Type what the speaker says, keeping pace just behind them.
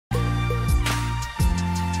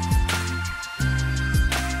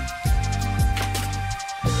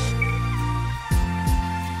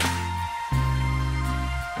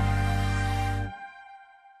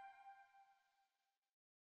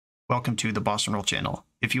Welcome to the BoshNRoll channel.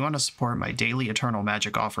 If you want to support my daily Eternal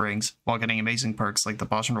Magic offerings while getting amazing perks like the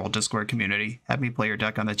BoshNRoll Discord community, have me play your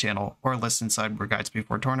deck on the channel, or listen sideboard guides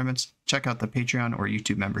before tournaments, check out the Patreon or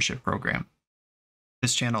YouTube membership program.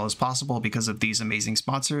 This channel is possible because of these amazing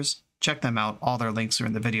sponsors. Check them out, all their links are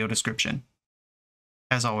in the video description.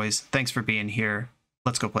 As always, thanks for being here.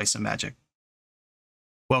 Let's go play some Magic.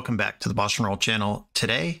 Welcome back to the BoshNRoll channel.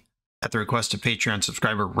 Today, at the request of Patreon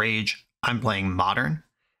subscriber Rage, I'm playing Modern.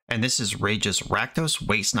 And this is Rage's Rakdos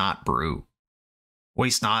Waste Not brew.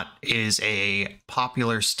 Waste Not is a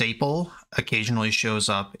popular staple, occasionally shows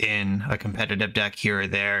up in a competitive deck here or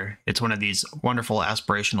there. It's one of these wonderful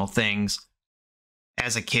aspirational things.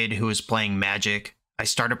 As a kid who was playing Magic, I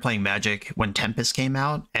started playing Magic when Tempest came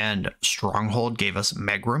out and Stronghold gave us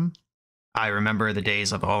Megrim. I remember the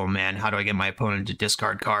days of, oh man, how do I get my opponent to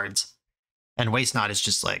discard cards? And Waste Not is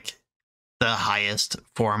just like the highest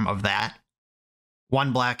form of that.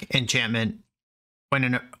 1 black enchantment.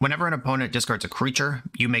 Whenever an opponent discards a creature,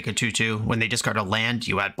 you make a 2/2. When they discard a land,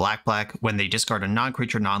 you add black. When they discard a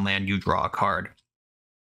non-creature, non-land, you draw a card.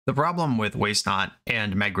 The problem with Waste Not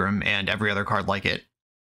and Megrim and every other card like it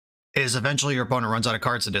is eventually your opponent runs out of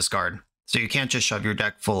cards to discard. So you can't just shove your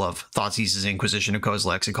deck full of Thoughtseizes, Inquisition, and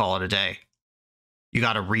Kozilek's and call it a day. You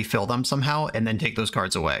got to refill them somehow and then take those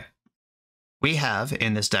cards away. We have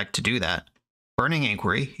in this deck to do that Burning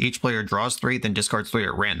Inquiry, each player draws 3, then discards 3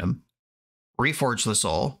 at random. Reforge the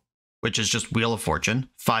Soul, which is just Wheel of Fortune,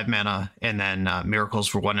 5 mana, and then Miracles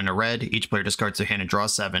for 1 and a red. Each player discards their hand and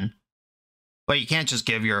draws 7. But you can't just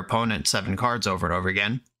give your opponent 7 cards over and over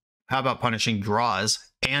again. How about punishing draws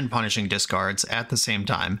and punishing discards at the same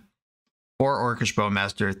time? 4 Orcish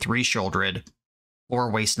Bowmaster, 3 Shieldred, 4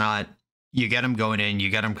 Waste Not. You get them going in, you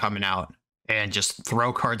get them coming out, and just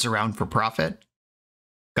throw cards around for profit.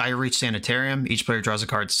 Gaia Reach Sanitarium, each player draws a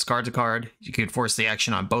card, discards a card. You could force the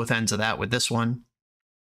action on both ends of that with this one.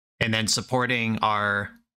 And then supporting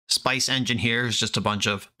our Spice Engine here is just a bunch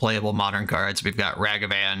of playable Modern cards. We've got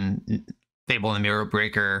Ragavan, Fable and the Mirror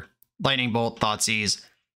Breaker, Lightning Bolt, Thoughtseize,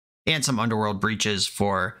 and some Underworld Breaches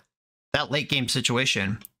for that late game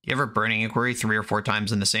situation. You ever Burning Inquiry 3 or 4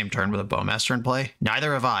 times in the same turn with a Bowmaster in play?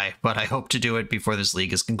 Neither have I, but I hope to do it before this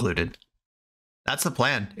league is concluded. That's the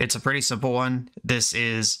plan. It's a pretty simple one. This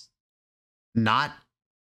is not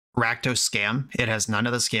Rakdos scam. It has none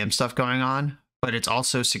of the scam stuff going on, but it's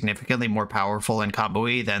also significantly more powerful and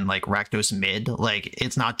combo-y than like Rakdos mid. Like,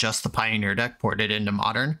 it's not just the Pioneer deck ported into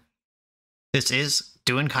Modern. This is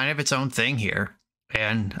doing kind of its own thing here,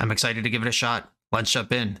 and I'm excited to give it a shot. Let's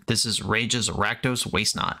jump in. This is Rage's Rakdos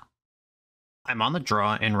Waste Not. I'm on the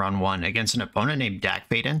draw in round 1 against an opponent named Dak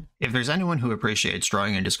Faden. If there's anyone who appreciates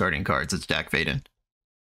drawing and discarding cards, it's Dak Faden.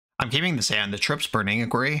 I'm keeping this hand. The Trip's Burning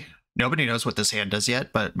Inquiry. Nobody knows what this hand does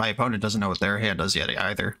yet, but my opponent doesn't know what their hand does yet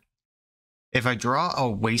either. If I draw a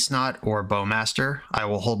Waste Not or Bowmaster, I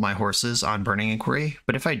will hold my horses on Burning Inquiry,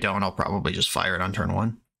 but if I don't, I'll probably just fire it on turn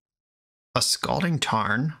 1. A Scalding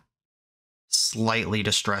Tarn. Slightly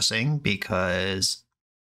distressing because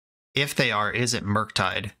if they are, is it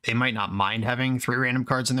Murktide? They might not mind having 3 random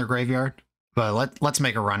cards in their graveyard, but let's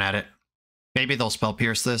make a run at it. Maybe they'll Spell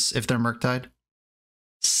Pierce this if they're Murktide.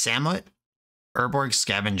 Samut, Urborg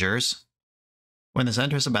Scavengers. When this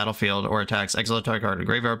enters the battlefield or attacks, exile a target card in the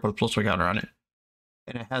graveyard, put a +1 counter on it.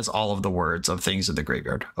 And it has all of the words of things in the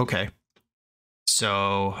graveyard. Okay.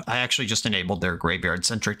 So I actually just enabled their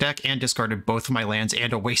graveyard-centric deck and discarded both of my lands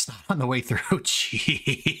and a Waste Not on the way through.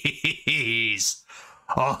 Jeez.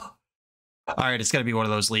 Oh. Alright, it's going to be one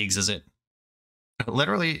of those leagues, is it? I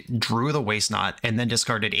literally drew the Waste Not and then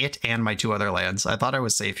discarded it and my 2 other lands. I thought I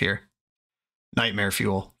was safe here. Nightmare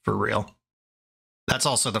fuel, for real. That's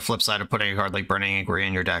also the flip side of putting a card like Burning Inquiry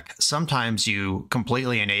in your deck. Sometimes you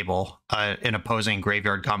completely enable an opposing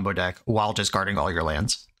graveyard combo deck while discarding all your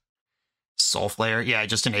lands. Soulflayer. Yeah, I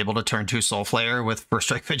just enabled a turn 2 Soulflayer with First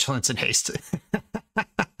Strike, Vigilance, and Haste.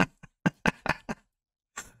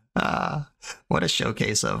 What a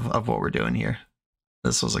showcase of what we're doing here.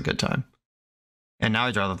 This was a good time. And now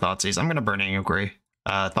I draw the Thoughtseize. I'm going to Burning Inquiry.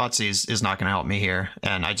 Thoughtseize is not going to help me here,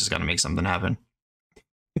 and I just got to make something happen.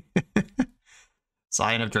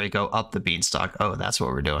 Scion of Draco, up the Beanstalk. Oh, that's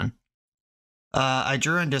what we're doing. I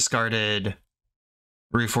drew and discarded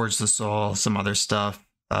Reforge the Soul, some other stuff.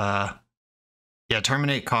 Yeah,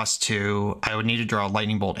 Terminate costs 2. I would need to draw a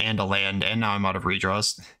Lightning Bolt and a land, and now I'm out of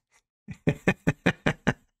redraws.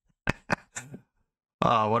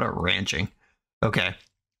 Oh, what a ranching. Okay,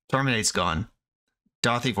 Terminate's gone.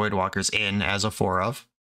 Dauthi Voidwalker's in as a 4 of.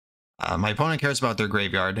 My opponent cares about their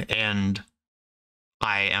graveyard, and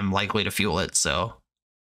I am likely to fuel it, so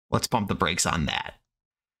let's pump the brakes on that.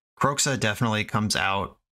 Kroxa definitely comes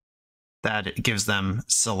out that it gives them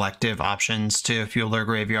selective options to fuel their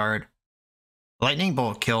graveyard. Lightning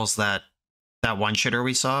Bolt kills that one shitter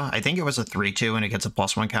we saw. I think it was a 3/2 and it gets a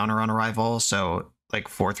 +1 counter on arrival, so like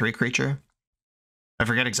 4/3 creature. I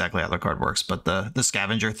forget exactly how the card works, but the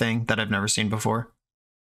scavenger thing that I've never seen before.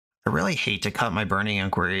 I really hate to cut my Burning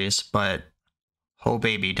Inquiries, but oh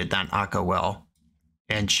baby, did that not go well.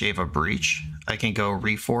 And shave a Breach. I can go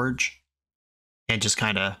Reforge and just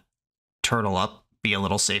kind of turtle up, be a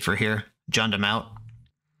little safer here, jund him out.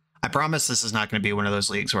 I promise this is not going to be one of those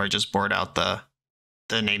leagues where I just board out the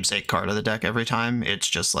namesake card of the deck every time. It's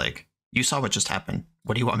just like, you saw what just happened.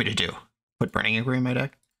 What do you want me to do? Put Burning Inquiry in my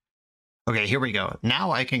deck? Okay, here we go.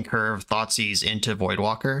 Now I can curve Thoughtseize into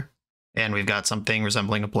Voidwalker, and we've got something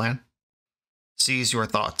resembling a plan. Seize your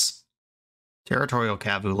thoughts. Territorial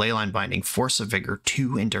Kavu, Leyline Binding, Force of Vigor,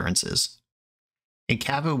 2 Endurances. And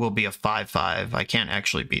Kavu will be a 5/5. I can't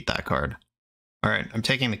actually beat that card. Alright, I'm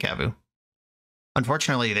taking the Kavu.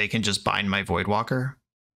 Unfortunately, they can just bind my Voidwalker,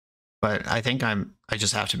 but I think I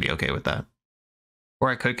just have to be okay with that. Or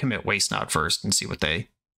I could commit Waste Not first and see what they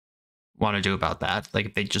want to do about that. Like,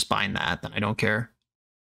 if they just bind that, then I don't care.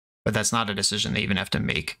 But that's not a decision they even have to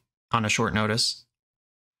make on a short notice.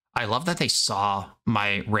 I love that they saw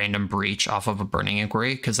my random Breach off of a Burning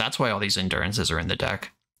Inquiry, because that's why all these Endurances are in the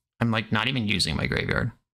deck. I'm like not even using my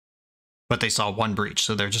graveyard. But they saw 1 Breach,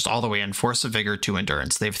 so they're just all the way in. Force of Vigor, 2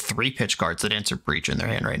 Endurance. They have 3 pitch cards that answer Breach in their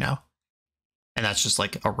hand right now. And that's just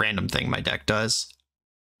like a random thing my deck does.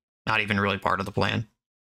 Not even really part of the plan.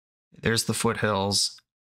 There's the Foothills.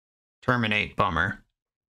 Terminate, bummer.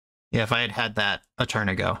 Yeah, if I had had that a turn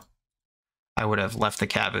ago, I would have left the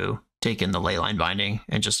Kavu, taken the Leyline Binding,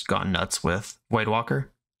 and just gone nuts with Voidwalker.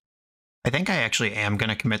 I think I actually am going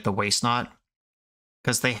to commit the Waste Not,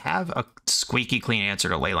 because they have a squeaky clean answer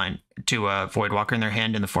to Voidwalker in their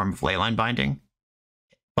hand in the form of Leyline Binding.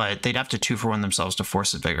 But they'd have to 2-for-1 themselves to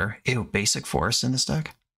Force of Vigor. Ew, basic Force in this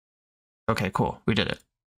deck? Okay, cool. We did it.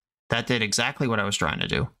 That did exactly what I was trying to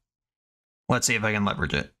do. Let's see if I can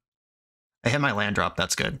leverage it. I hit my land drop,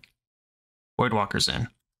 that's good. Voidwalker's in.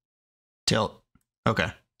 Tilt.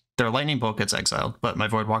 Okay. Their Lightning Bolt gets exiled, but my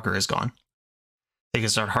Voidwalker is gone. They can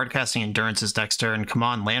start hardcasting Endurances next turn. Come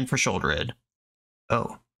on, land for Shouldered.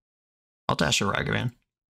 Oh. I'll dash a Ragavan.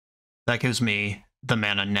 That gives me the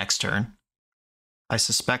mana next turn. I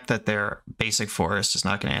suspect that their basic forest is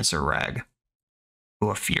not going to answer Rag. Ooh,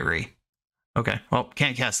 a Fury. Okay, well,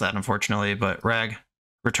 can't cast that, unfortunately, but Rag,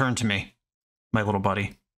 return to me, my little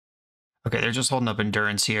buddy. Okay, they're just holding up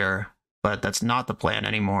Endurance here, but that's not the plan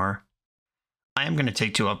anymore. I am going to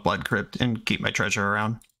take 2 up Blood Crypt and keep my treasure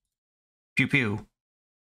around. Pew pew.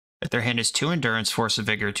 If their hand is 2 Endurance, Force of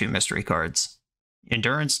Vigor, 2 Mystery cards.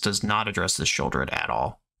 Endurance does not address this Shouldered at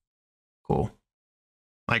all. Cool.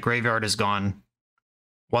 My graveyard is gone.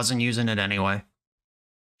 Wasn't using it anyway.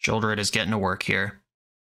 Shouldered is getting to work here.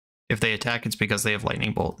 If they attack, it's because they have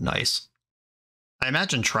Lightning Bolt. Nice. I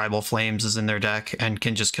imagine Tribal Flames is in their deck and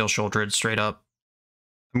can just kill Shouldered straight up.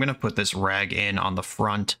 I'm going to put this Rag in on the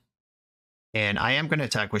front. And I am going to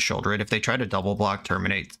attack with Shouldered. If they try to double block,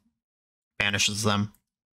 Terminate banishes them.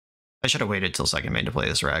 I should have waited till second main to play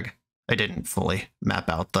this Rag. I didn't fully map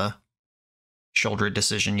out the Shouldered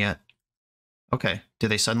decision yet. Okay, do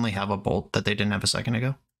they suddenly have a Bolt that they didn't have a second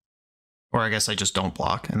ago? Or I guess I just don't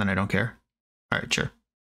block and then I don't care. Alright, sure.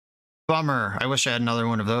 Bummer. I wish I had another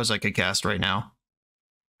one of those I could cast right now.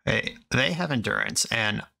 Hey, they have Endurance,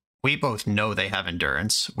 and we both know they have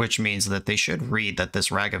Endurance, which means that they should read that this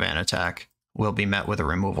Ragavan attack will be met with a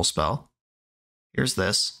removal spell. Here's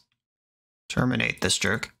this. Terminate this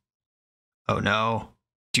jerk. Oh no.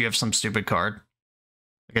 Do you have some stupid card?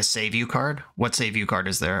 Like a Save You card? What Save You card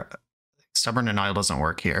is there? Stubborn Denial doesn't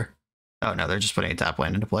work here. Oh no, they're just putting a tap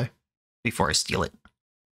land into play before I steal it.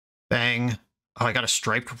 Bang. Oh, I got a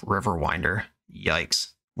Striped Riverwinder.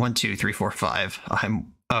 Yikes. 1, 2, 3, 4, 5.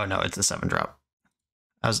 Oh no, it's a 7-drop.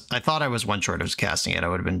 I thought I was one short of casting it. I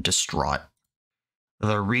would have been distraught.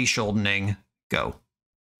 The Re-Shouldering. Go.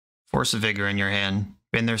 Force of Vigor in your hand.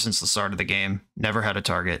 Been there since the start of the game. Never had a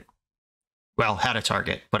target. Well, had a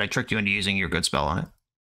target, but I tricked you into using your good spell on it.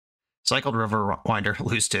 Cycled Riverwinder.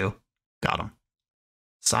 Lose 2. Got him.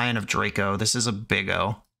 Scion of Draco. This is a big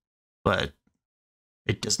O, but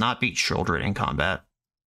it does not beat Shouldered in combat.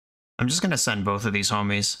 I'm just going to send both of these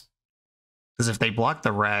homies. Because if they block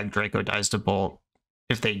the Rag, Draco dies to Bolt.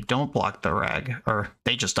 If they don't block the Rag, or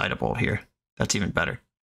they just die to Bolt here, that's even better.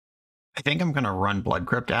 I think I'm going to run Blood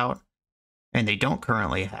Crypt out. And they don't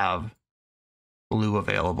currently have blue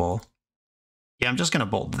available. Yeah, I'm just going to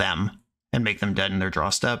Bolt them and make them dead in their draw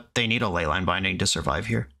step. They need a Leyline Binding to survive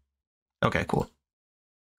here. Okay, cool.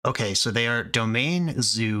 Okay, so they are domain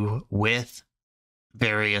zoo with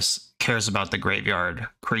various cares about the graveyard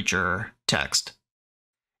creature text.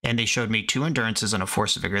 And they showed me 2 endurances and a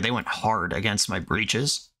force of vigor. They went hard against my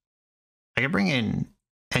breaches. I could bring in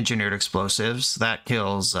engineered explosives. That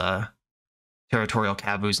kills territorial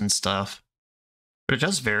caboos and stuff. But it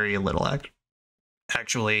does very little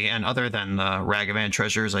actually. And other than the Ragavan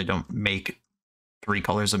treasures, I don't make 3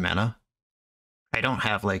 colors of mana. I don't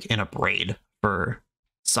have like an Abrade for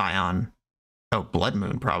Scion. Oh, Blood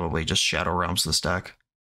Moon probably just Shadow Realms this deck.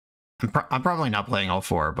 I'm probably not playing all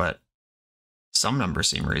 4, but some numbers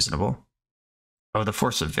seem reasonable. Oh, the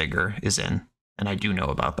Force of Vigor is in, and I do know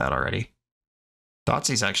about that already.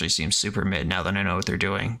 Thoughtseize actually seems super mid now that I know what they're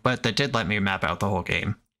doing, but that did let me map out the whole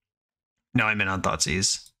game. No, I'm in on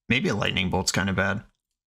Thoughtseize. Maybe a Lightning Bolt's kind of bad.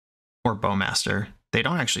 Or Bowmaster. They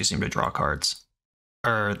don't actually seem to draw cards.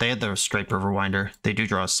 Or they had the Straight Riverwinder. They do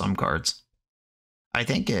draw some cards. I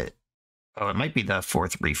think it... Oh, it might be the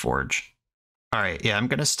 4th Reforge. Alright, yeah, I'm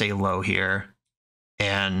going to stay low here.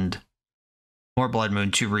 And more Blood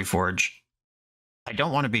Moon, 2 Reforge. I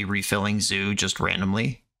don't want to be refilling Zoo just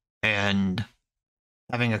randomly. And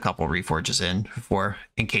having a couple Reforges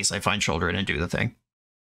in case I find Children and do the thing.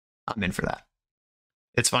 I'm in for that.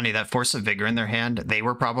 It's funny, that Force of Vigor in their hand, they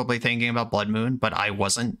were probably thinking about Blood Moon, but I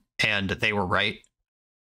wasn't, and they were right.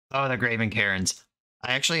 Oh, the Graven Cairns.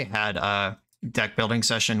 I actually had a deck building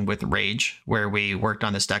session with Rage, where we worked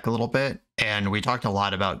on this deck a little bit, and we talked a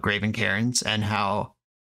lot about Graven Cairns and how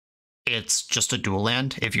it's just a dual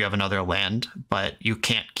land if you have another land, but you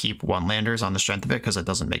can't keep 1-landers on the strength of it because it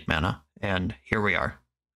doesn't make mana. And here we are.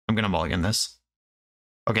 I'm going to mulligan this.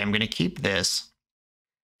 Okay, I'm going to keep this.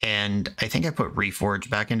 And I think I put Reforge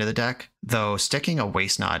back into the deck, though sticking a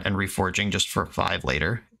Waste Knot and Reforging just for 5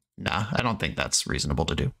 later, nah, I don't think that's reasonable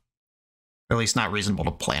to do. Or at least not reasonable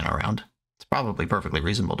to plan around. It's probably perfectly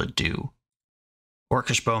reasonable to do.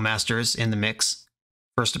 Orcish Bowmasters in the mix.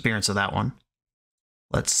 First appearance of that one.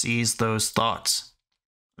 Let's seize those thoughts.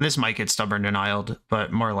 This might get stubborn denialed,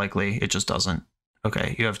 but more likely it just doesn't.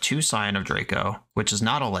 Okay, you have 2 Scion of Draco, which is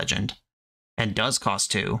not a legend, and does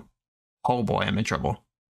cost 2. Oh boy, I'm in trouble.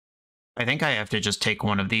 I think I have to just take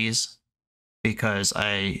one of these because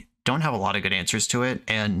I don't have a lot of good answers to it,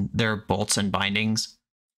 and they're bolts and bindings.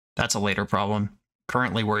 That's a later problem.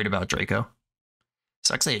 Currently worried about Draco.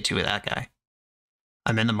 Sucks I had 2 of that guy.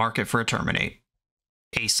 I'm in the market for a Terminate.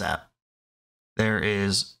 ASAP. There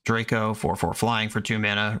is Draco, 4/4 flying for 2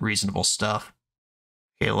 mana, reasonable stuff.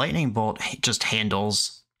 Okay, Lightning Bolt just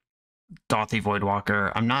handles Dothy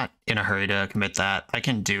Voidwalker. I'm not in a hurry to commit that. I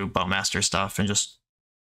can do Bowmaster stuff and just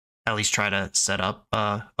at least try to set up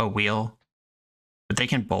a wheel. But they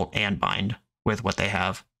can bolt and bind with what they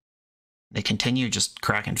have. They continue just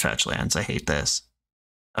cracking fetch lands. I hate this.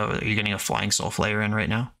 Oh, are you getting a Flying Soul Flayer in right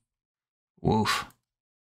now? Woof.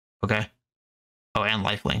 Okay. Oh, and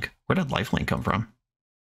Lifelink. Where did Lifelink come from?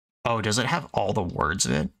 Oh, does it have all the words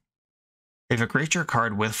of it? If a creature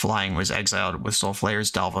card with flying was exiled with Soul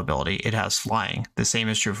Flayer's Delve ability, it has flying. The same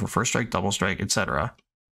is true for First Strike, Double Strike, etc.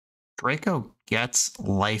 Draco gets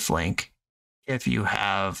Lifelink if you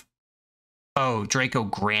have... Oh, Draco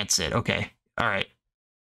grants it. Okay. All right.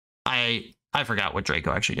 I forgot what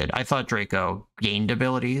Draco actually did. I thought Draco gained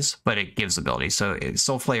abilities, but it gives abilities. So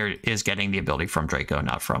Soul Flayer is getting the ability from Draco,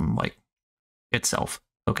 not from, like, itself.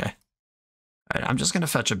 Okay. All right, I'm just going to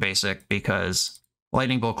fetch a basic because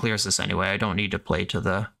Lightning Bolt clears this anyway. I don't need to play to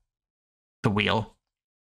the wheel.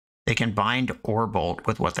 They can bind or bolt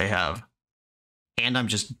with what they have. And I'm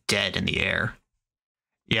just dead in the air.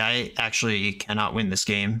 Yeah, I actually cannot win this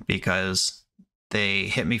game because they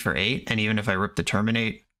hit me for 8, and even if I rip the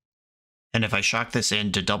Terminate, and if I shock this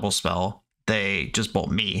in to double spell, they just bolt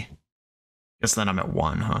me. Guess then I'm at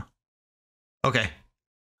 1, huh? Okay.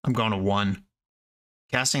 I'm going to 1.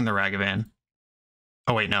 Casting the Ragavan.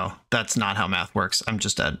 Oh wait, no. That's not how math works. I'm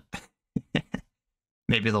just dead.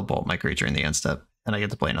 Maybe they'll bolt my creature in the end step, and I get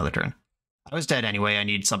to play another turn. I was dead anyway. I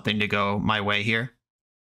need something to go my way here.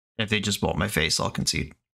 If they just bolt my face, I'll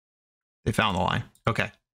concede. They found the line.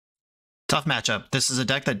 Okay. Tough matchup. This is a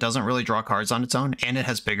deck that doesn't really draw cards on its own, and it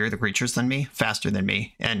has bigger the creatures than me, faster than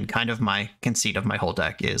me, and kind of my conceit of my whole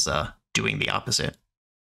deck is doing the opposite.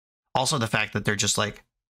 Also the fact that they're just like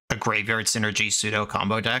a graveyard synergy pseudo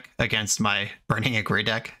combo deck against my Burning Agree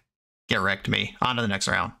deck. Get wrecked me. On to the next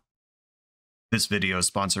round. This video is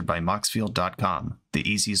sponsored by Moxfield.com, the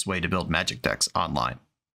easiest way to build Magic decks online.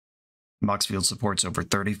 Moxfield supports over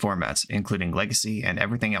 30 formats, including Legacy and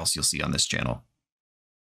everything else you'll see on this channel.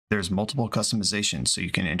 There's multiple customizations so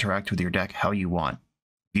you can interact with your deck how you want.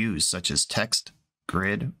 Views such as text,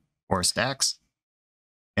 grid, or stacks.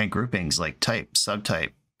 And groupings like type,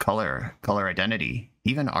 subtype, color, color identity,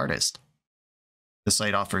 even artist. The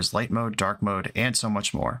site offers light mode, dark mode, and so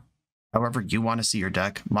much more. However you want to see your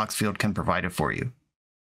deck, Moxfield can provide it for you.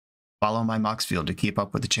 Follow my Moxfield to keep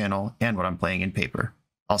up with the channel and what I'm playing in paper.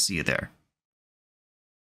 I'll see you there.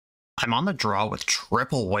 I'm on the draw with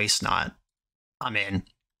triple Waste Knot. I'm in.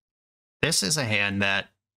 This is a hand that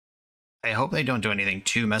I hope they don't do anything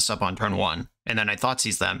too messed up on turn 1, and then I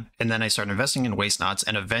Thoughtseize them, and then I start investing in Waste Knots,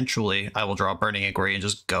 and eventually I will draw Burning Inquiry and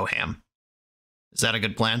just go ham. Is that a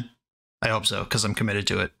good plan? I hope so, because I'm committed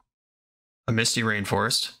to it. A Misty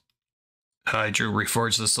Rainforest. I drew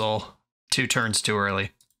Reforge the Soul 2 turns too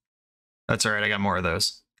early. That's alright, I got more of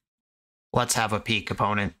those. Let's have a peek,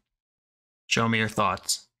 opponent. Show me your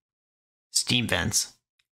thoughts. Steam Vents.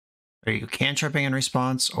 Are you cantripping in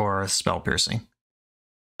response or spell piercing?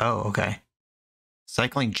 Oh, okay.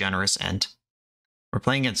 Cycling Generous End. We're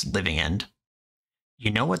playing against Living End. You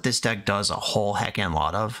know what this deck does a whole heckin'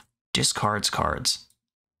 lot of? Discards cards.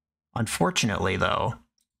 Unfortunately, though,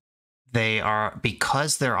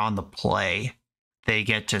 because they're on the play, they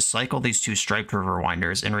get to cycle these 2 Striped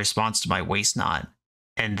Riverwinders in response to my Waste Knot,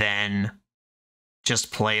 and then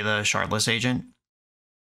just play the Shardless Agent,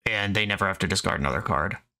 and they never have to discard another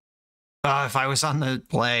card. If I was on the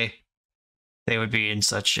play, they would be in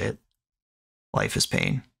such shit. Life is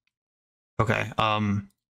pain. Okay,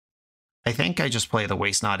 I think I just play the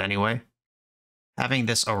Waste Knot anyway. Having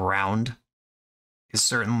this around is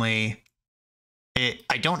certainly...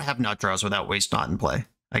 I don't have nut draws without Waste Knot in play,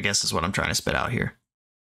 I guess is what I'm trying to spit out here.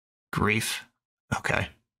 Grief. Okay.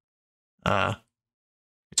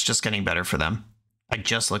 It's just getting better for them. I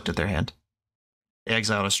just looked at their hand. They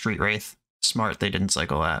exiled a Street Wraith. Smart they didn't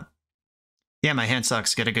cycle that. Yeah, my hand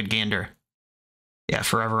sucks. Get a good gander. Yeah,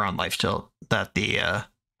 forever on life tilt that the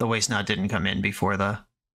Waste Knot didn't come in before the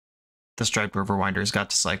Striped Riverwinders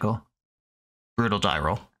got to cycle. Brutal die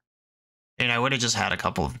roll. And I would have just had a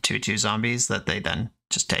couple of 2/2 zombies that they then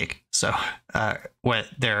just take. So what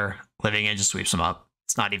they're living in just sweeps them up.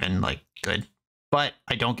 It's not even like good. But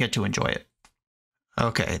I don't get to enjoy it.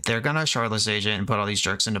 Okay, they're gonna Shardless Agent and put all these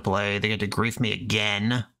jerks into play. They get to grief me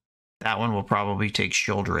again. That one will probably take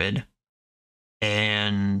Shieldred.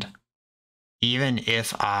 And even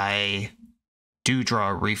if I do draw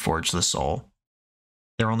Reforge the Soul,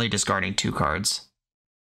 they're only discarding 2 cards.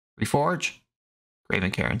 Reforge?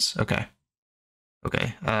 Graven Cairns. Okay.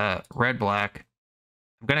 Okay. Red-black.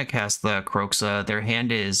 I'm gonna cast the Kroxa. Their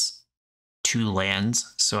hand is 2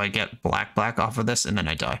 lands, so I get black off of this, and then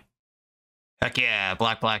I die. Heck yeah,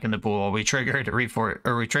 black in the pool. We triggered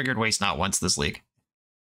we triggered Waste Knot once this league.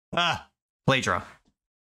 Play draw.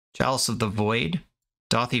 Chalice of the Void.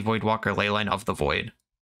 Dothy Voidwalker Leyline of the Void.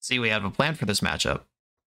 See, we have a plan for this matchup.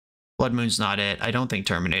 Blood Moon's not it. I don't think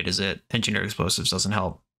Terminate is it. Engineered Explosives doesn't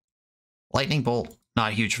help. Lightning Bolt,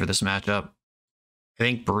 not huge for this matchup. I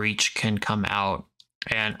think Breach can come out.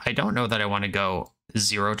 And I don't know that I want to go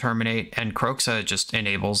 0 Terminate. And Kroxa just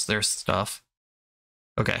enables their stuff.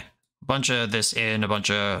 Okay. A bunch of this in, a bunch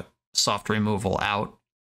of soft removal out.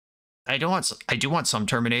 I do want some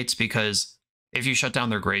Terminates because if you shut down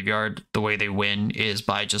their graveyard, the way they win is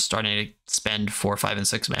by just starting to spend 4, 5, and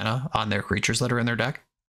 6 mana on their creatures that are in their deck.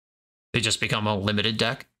 They just become a limited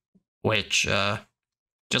deck, which,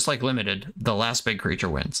 just like limited, the last big creature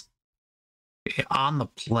wins. On the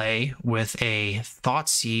play with a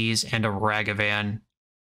Thoughtseize and a Ragavan,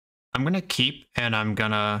 I'm going to keep and I'm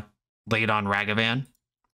going to lay it on Ragavan.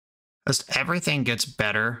 Just everything gets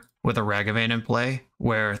better with a Ragavan in play,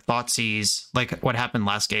 where Thoughtseize, like what happened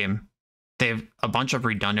last game, they have a bunch of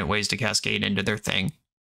redundant ways to cascade into their thing.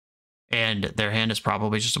 And their hand is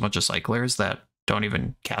probably just a bunch of cyclers that don't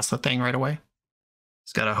even cast the thing right away.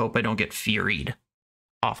 Just gotta hope I don't get Furied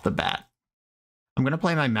off the bat. I'm gonna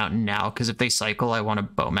play my Mountain now, because if they cycle, I want to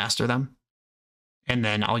Bowmaster them. And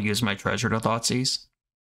then I'll use my Treasure to Thoughtseize.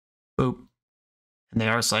 Boop. And they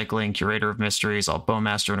are cycling Curator of Mysteries. I'll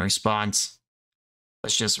Bowmaster in response.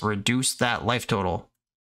 Let's just reduce that life total.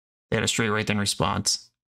 They had a Straight Wraith in response.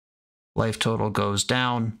 Life total goes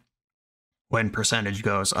down when percentage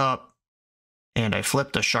goes up. And I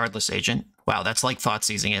flipped a Shardless Agent. Wow, that's like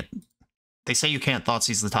Thoughtseizing it. They say you can't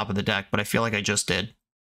Thoughtseize the top of the deck, but I feel like I just did.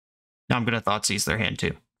 Now I'm going to Thoughtseize their hand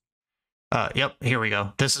too. Yep, here we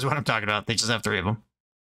go. This is what I'm talking about. They just have 3 of them.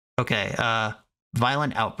 Okay,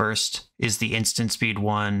 Violent Outburst is the instant speed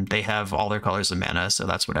one. They have all their colors of mana, so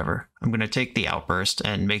that's whatever. I'm going to take the Outburst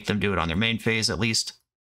and make them do it on their main phase at least.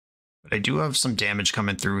 But I do have some damage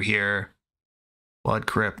coming through here. Blood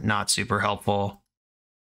Crypt, not super helpful.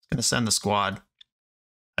 It's going to send the squad.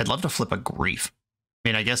 I'd love to flip a Grief. I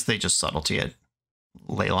mean, I guess they just subtlety it.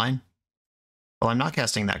 Leyline? Well, I'm not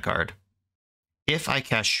casting that card. if I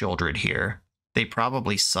cast Shieldred here, they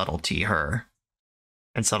probably Subtlety her.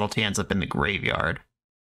 And Subtlety ends up in the graveyard.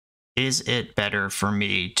 Is it better for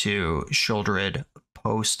me to Shieldred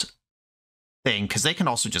post thing? Because they can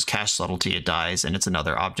also just cast Subtlety, it dies, and it's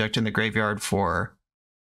another object in the graveyard for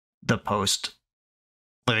the post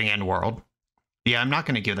Living End world. Yeah, I'm not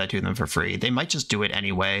going to give that to them for free. They might just do it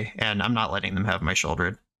anyway, and I'm not letting them have my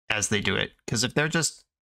Shieldred as they do it. Because if they're just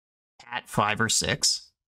at 5 or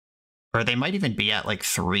 6, or they might even be at like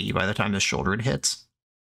 3 by the time the Shieldred hits.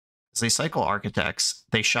 As they cycle Architects,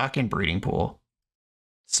 they shock in Breeding Pool.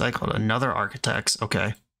 Cycled another Architects,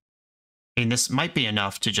 okay. I mean, this might be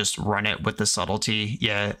enough to just run it with the Subtlety.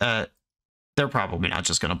 Yeah, they're probably not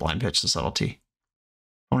just going to blind pitch the Subtlety.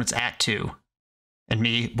 When it's at 2, and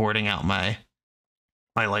me boarding out my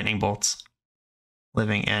Lightning Bolts.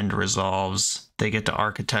 Living End resolves. They get to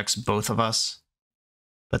Architects, both of us.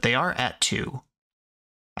 But they are at 2.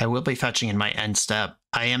 I will be fetching in my end step.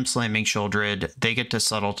 I am slamming Shieldred. They get to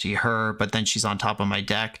Subtlety her, but then she's on top of my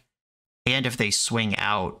deck. And if they swing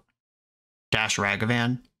out, dash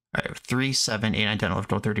Ragavan. All right, 3, 7, 8, 9, 10, 11,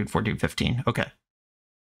 12, 13, 14, 15. Okay.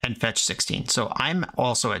 And fetch 16. So I'm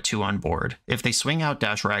also at 2 on board. If they swing out,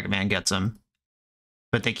 dash Ragavan gets them.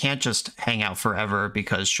 But they can't just hang out forever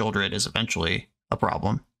because Shieldred is eventually a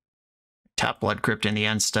problem. Tap Blood Crypt in the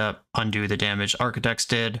end step. Undo the damage Architects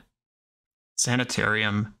did.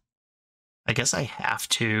 Sanitarium. I guess I have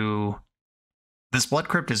to... This Blood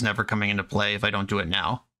Crypt is never coming into play if I don't do it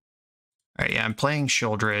now. Alright, yeah, I'm playing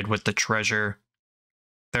Shieldred with the Treasure.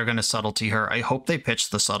 They're going to Subtlety her. I hope they pitch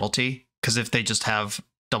the Subtlety, because if they just have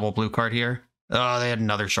double blue card here... Oh, they had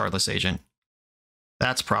another Shardless Agent.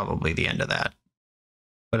 That's probably the end of that.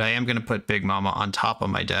 But I am going to put Big Mama on top of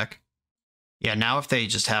my deck. Yeah, now if they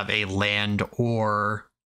just have a land or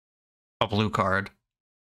a blue card,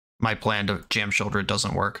 my plan to jam Shieldred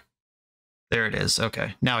doesn't work. There it is.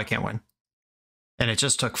 Okay, now I can't win. And it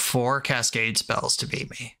just took 4 Cascade spells to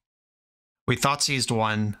beat me. We Thoughtseized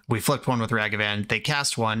one, we flipped one with Ragavan, they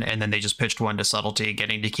cast one, and then they just pitched one to Subtlety,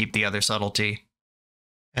 getting to keep the other Subtlety.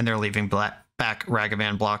 And they're leaving back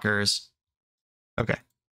Ragavan blockers. Okay.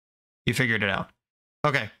 You figured it out.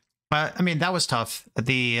 Okay. I mean, that was tough.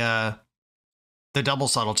 The double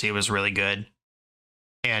Subtlety was really good.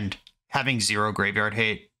 And having 0 graveyard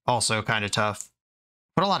hate, also kind of tough.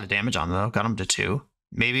 Put a lot of damage on them, though. Got them to 2.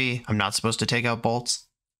 Maybe I'm not supposed to take out bolts.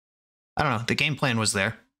 I don't know. The game plan was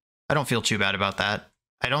there. I don't feel too bad about that.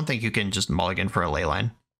 I don't think you can just mulligan for a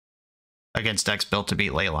Leyline against decks built to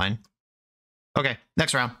beat Leyline. Okay,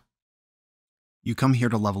 next round. You come here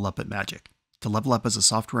to level up at Magic. To level up as a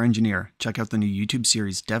software engineer, check out the new YouTube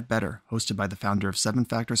series Dev Better, hosted by the founder of 7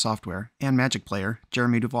 Factor Software and Magic player,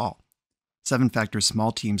 Jeremy Duvall. 7 Factor's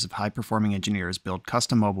small teams of high-performing engineers build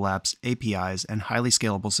custom mobile apps, APIs, and highly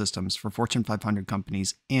scalable systems for Fortune 500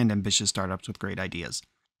 companies and ambitious startups with great ideas.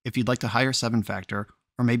 If you'd like to hire 7 Factor,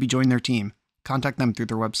 or maybe join their team, contact them through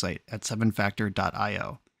their website at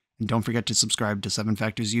 7factor.io. And don't forget to subscribe to 7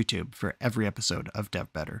 Factor's YouTube for every episode of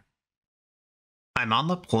Dev Better. I'm on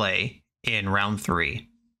the play in round 3,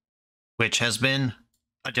 which has been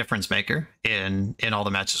a difference maker in all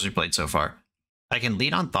the matches we played so far. I can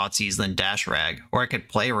lead on Thoughtseize, then dash Rag, or I could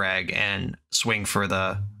play Rag and swing for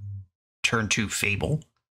the turn 2 Fable.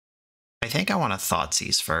 I think I want to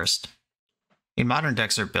Thoughtseize first. Modern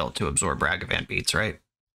decks are built to absorb Ragavan beats, right?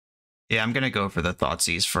 Yeah, I'm going to go for the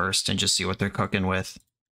Thoughtseize first and just see what they're cooking with.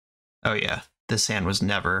 Oh yeah, this hand was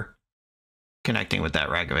never connecting with that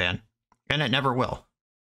Ragavan, and it never will.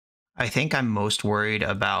 I think I'm most worried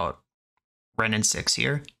about Renin 6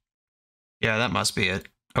 here. Yeah, that must be it.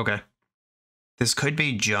 Okay. This could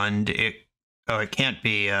be Jund. It can't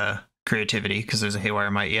be Creativity because there's a Haywire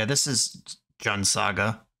Might. Yeah, this is Jund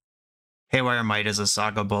Saga. Haywire Might is a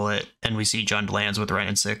Saga bullet, and we see Jund lands with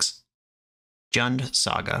Renin 6. Jund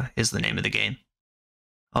Saga is the name of the game.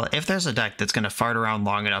 Well, if there's a deck that's going to fart around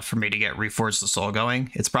long enough for me to get Reforge the Soul going,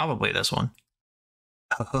 it's probably this one.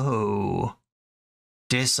 Oh.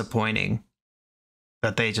 Disappointing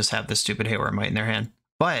that they just have this stupid Haywire Might in their hand.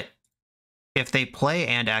 But if they play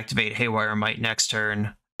and activate Haywire Might next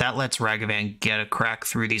turn, that lets Ragavan get a crack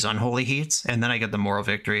through these Unholy Heats, and then I get the moral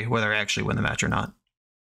victory, whether I actually win the match or not.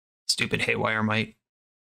 Stupid Haywire Might.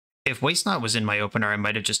 If Waste Not was in my opener, I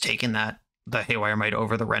might have just taken the Haywire Might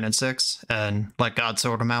over the Renin 6 and let God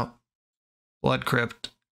sort him out. Blood Crypt,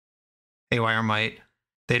 Haywire Might.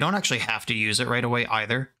 They don't actually have to use it right away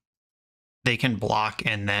either. They can block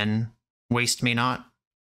and then Waste Me Not.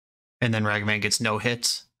 And then Ragavan gets no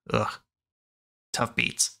hits. Ugh. Tough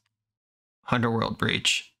beats. Underworld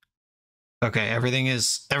Breach. Okay, everything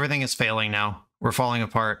is failing now. We're falling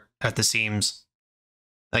apart at the seams.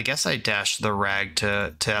 I guess I dashed the Rag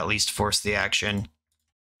to at least force the action.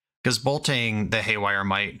 Because bolting the Haywire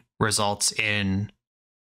Might results in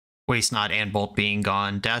Waste Not and Bolt being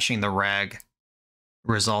gone. Dashing the Rag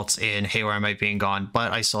results in Haywire Might being gone,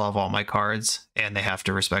 but I still have all my cards, and they have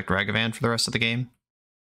to respect Ragavan for the rest of the game.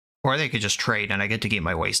 Or they could just trade, and I get to keep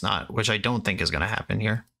my Waste Not, which I don't think is going to happen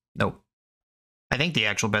here. Nope. I think the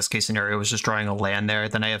actual best case scenario was just drawing a land there.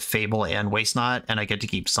 Then I have Fable and Waste Not, and I get to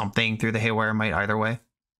keep something through the Haywire Might either way.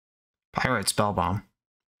 Pirate Spellbomb.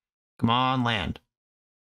 Come on, land.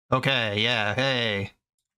 Okay, yeah, hey.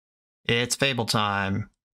 It's Fable time.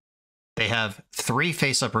 They have 3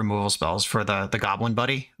 face-up removal spells for the Goblin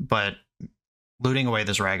Buddy, but looting away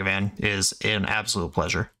this Ragavan is an absolute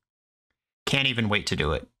pleasure. Can't even wait to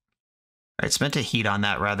do it. Alright, spent a heat on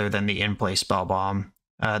that rather than the in-play Spellbomb.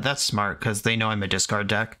 That's smart, because they know I'm a discard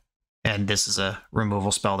deck, and this is a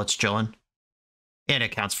removal spell that's chilling. And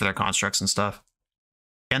it counts for their constructs and stuff.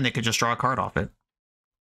 And they could just draw a card off it.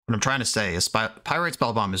 What I'm trying to say is Pirate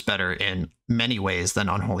Spellbomb is better in many ways than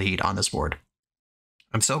Unholy Heat on this board.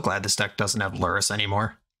 I'm so glad this deck doesn't have Lurrus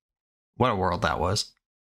anymore. What a world that was.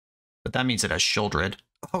 But that means it has Shieldred.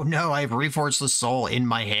 Oh no, I have Reforged the Soul in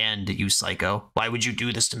my hand, you psycho. Why would you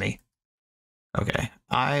do this to me? Okay,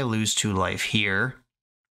 I lose 2 life here.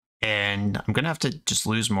 And I'm going to have to just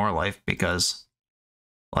lose more life because,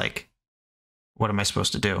 like, what am I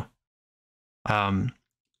supposed to do?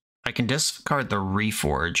 I can discard the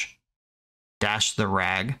Reforge, dash the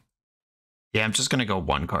Rag. Yeah, I'm just going to go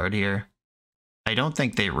 1 card here. I don't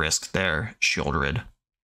think they risk their Shieldred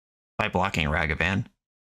by blocking Ragavan.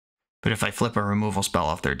 But if I flip a removal spell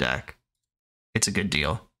off their deck, it's a good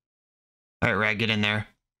deal. Alright, Rag, get in there.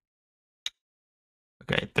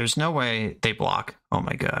 Okay, there's no way they block. Oh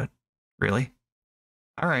my god. Really?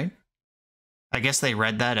 Alright. I guess they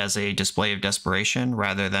read that as a display of desperation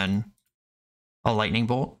rather than a lightning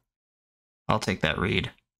bolt. I'll take that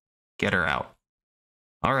read. Get her out.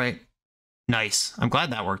 Alright. Nice. I'm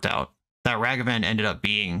glad that worked out. That Ragavan ended up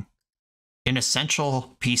being an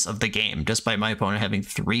essential piece of the game, despite my opponent having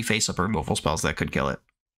 3 face-up removal spells that could kill it.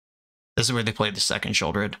 This is where they played the second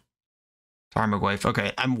Shieldred. Tarmogoyf.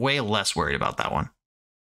 Okay, I'm way less worried about that one.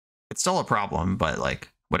 It's still a problem, but,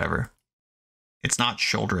 like, whatever. It's not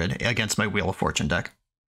Shieldred against my Wheel of Fortune deck.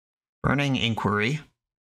 Burning Inquiry.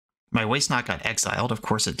 My Waste Not got exiled, of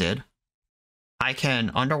course it did. I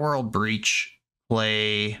can Underworld Breach,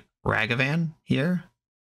 play Ragavan here.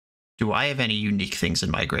 Do I have any unique things in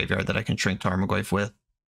my graveyard that I can shrink Tarmogoyf with?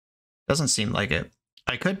 Doesn't seem like it.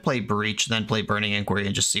 I could play Breach, then play Burning Inquiry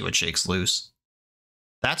and just see what shakes loose.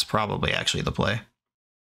 That's probably actually the play.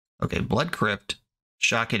 Okay, Blood Crypt,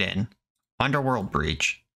 shock it in, Underworld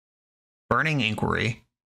Breach, Burning Inquiry,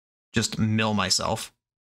 just mill myself.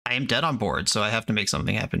 I am dead on board, so I have to make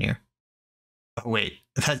something happen here. Oh, wait,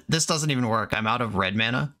 this doesn't even work. I'm out of red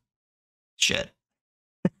mana. Shit.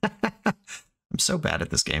 I'm so bad at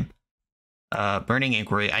this game. Burning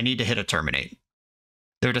Inquiry, I need to hit a Terminate.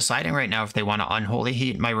 They're deciding right now if they want to Unholy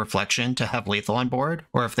Heat my Reflection to have lethal on board,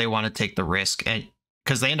 or if they want to take the risk, and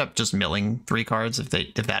because they end up just milling 3 cards if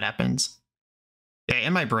that happens. Yeah,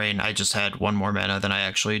 in my brain, I just had 1 more mana than I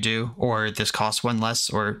actually do, or this costs 1 less,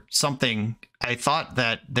 or something. I thought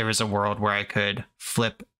that there was a world where I could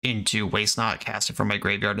flip into Waste Not, cast it from my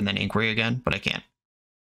graveyard, and then Inquiry again, but I can't.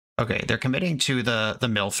 Okay, they're committing to the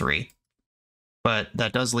mill 3, but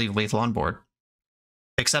that does leave lethal on board.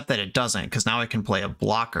 Except that it doesn't, because now I can play a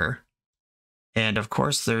blocker. And of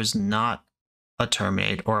course, there's not a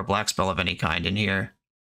Terminate or a black spell of any kind in here.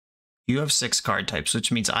 You have 6 card types,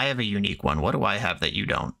 which means I have a unique one. What do I have that you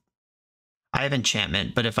don't? I have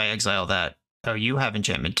Enchantment, but if I exile that... Oh, you have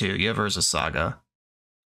Enchantment too. You have Urza Saga.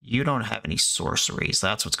 You don't have any sorceries.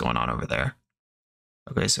 That's what's going on over there.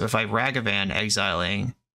 Okay, so if I Ragavan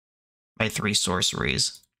exiling my 3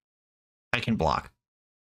 sorceries, I can block.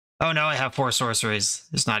 Oh no, I have 4 sorceries.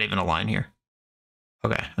 There's not even a line here.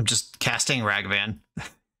 Okay, I'm just casting Ragavan.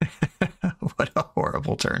 What a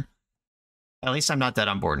horrible turn. At least I'm not dead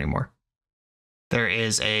on board anymore. There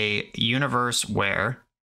is a universe where...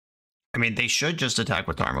 I mean, they should just attack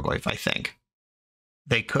with Tarmogoyf, I think.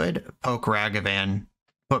 They could poke Ragavan,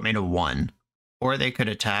 put me to 1. Or they could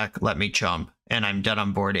attack, let me chump, and I'm dead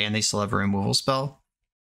on board, and they still have a removal spell.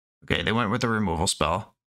 Okay, they went with a removal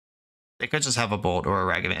spell. They could just have a Bolt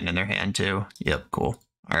or a Ragavan in their hand, too. Yep, cool.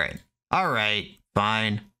 Alright. Alright,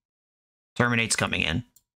 fine. Terminate's coming in.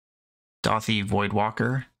 Dothy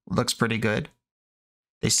Voidwalker looks pretty good.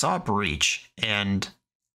 They saw Breach, and...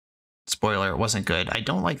 Spoiler, it wasn't good. I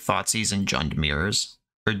don't like Thoughtseize and Jund mirrors,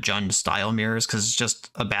 or Jund-style mirrors, because it's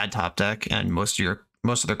just a bad top deck, and most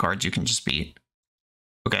of their cards you can just beat.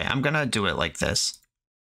 Okay, I'm gonna do it like this.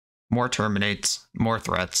 more Terminates, more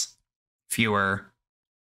threats, fewer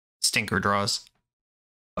stinker draws.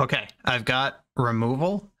 Okay, I've got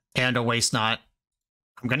removal and a Waste Not.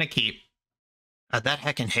 I'm going to keep that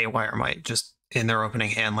heckin' Haywire Might just in their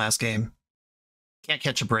opening hand last game. Can't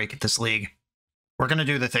catch a break at this league. We're going to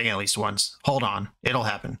do the thing at least once. Hold on, it'll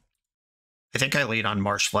happen. I think I lead on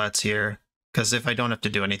Marsh Flats here, because if I don't have to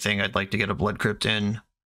do anything, I'd like to get a Blood Crypt in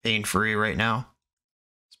pain-free right now.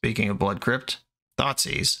 Speaking of Blood Crypt,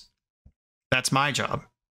 Thoughtseize. That's my job.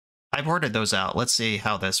 I boarded those out. Let's see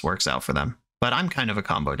how this works out for them. But I'm kind of a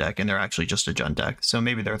combo deck, and they're actually just a Jund deck, so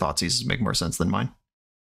maybe their Thoughtseizes make more sense than mine.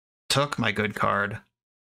 Took my good card.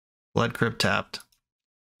 Blood Crypt tapped.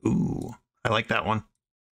 Ooh, I like that one.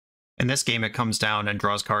 In this game, it comes down and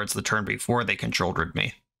draws cards the turn before they controlled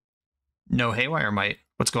me. No Haywire Might.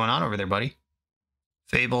 What's going on over there, buddy?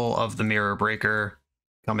 Fable of the Mirror Breaker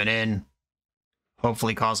coming in.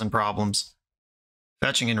 Hopefully causing problems.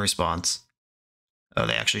 Fetching in response. Oh,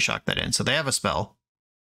 they actually shocked that in. So they have a spell.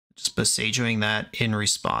 Just Besageing that in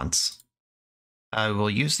response. I will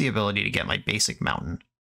use the ability to get my basic mountain.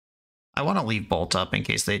 I want to leave Bolt up in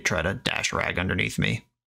case they try to dash Rag underneath me.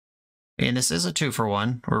 And this is a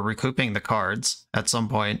 2-for-1. We're recouping the cards at some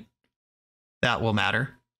point. That will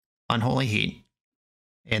matter. Unholy Heat.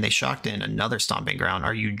 And they shocked in another Stomping Ground.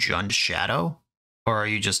 Are you Jund Shadow? Or are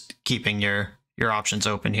you just keeping your options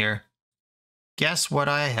open here? Guess what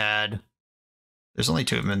I had? There's only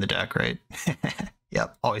 2 of them in the deck, right?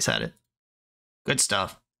 Yep, always had it. Good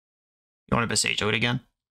stuff. You want to Besage it again?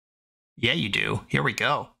 Yeah, you do. Here we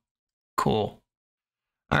go. Cool.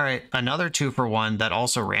 All right, another 2-for-1 that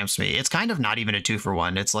also ramps me. It's kind of not even a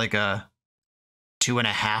 2-for-1. It's like a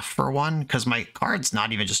 2.5-for-1 because my card's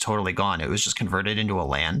not even just totally gone. It was just converted into a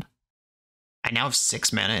land. I now have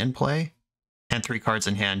 6 mana in play and 3 cards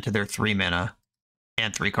in hand to their 3 mana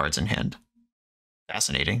and 3 cards in hand.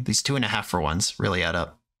 Fascinating. These 2.5-for-1s really add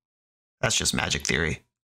up. That's just Magic Theory.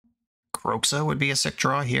 Kroxa would be a sick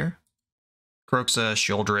draw here. Kroxa,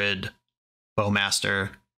 Shieldred,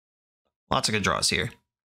 Bowmaster. Lots of good draws here.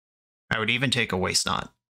 I would even take a Waste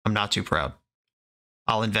Not. I'm not too proud.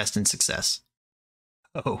 I'll invest in success.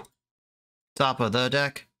 Oh. Top of the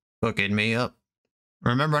deck. Hooking me up.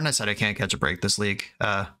 Remember when I said I can't catch a break this league?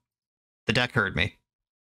 The deck heard me.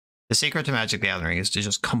 The secret to Magic the Gathering is to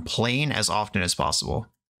just complain as often as possible.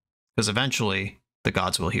 Because eventually, the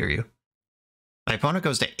gods will hear you. My opponent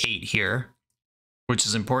goes to 8 here, which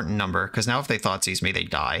is an important number, because now if they Thoughtseize me, they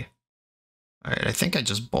die. Alright, I think I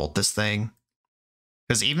just bolt this thing.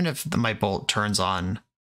 Because even if my bolt turns on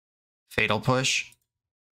Fatal Push,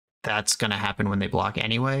 that's going to happen when they block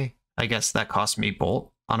anyway. I guess that costs me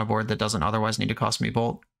bolt on a board that doesn't otherwise need to cost me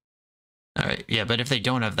bolt. Alright, yeah, but if they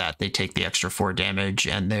don't have that, they take the extra 4 damage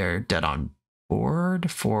and they're dead on board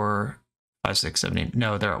for 5, 6, 7, 8.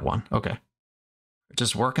 No, they're at 1. Okay.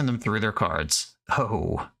 Just working them through their cards.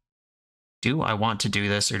 Oh. Do I want to do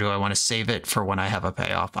this or do I want to save it for when I have a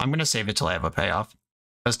payoff? I'm going to save it till I have a payoff.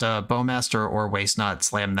 Just a Bowmaster or Waste Not,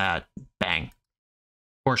 slam that, bang.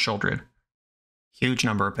 Or Shieldred. Huge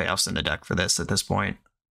number of payoffs in the deck for this at this point.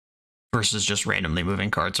 Versus just randomly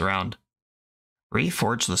moving cards around.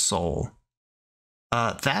 Reforge the Soul.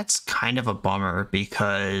 That's kind of a bummer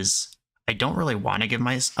because I don't really want to give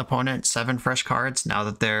my opponent 7 fresh cards now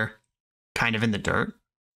that they're kind of in the dirt.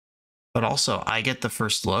 But also, I get the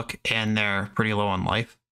first look and they're pretty low on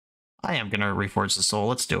life. I am going to Reforge the Soul.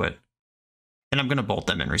 Let's do it. And I'm going to bolt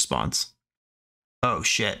them in response. Oh,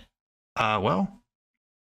 shit. Well,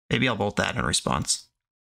 maybe I'll bolt that in response.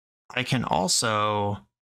 I can also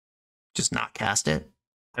just not cast it.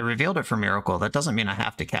 I revealed it for Miracle. That doesn't mean I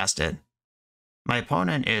have to cast it. My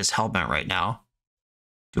opponent is Hellbent right now.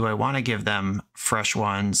 Do I want to give them fresh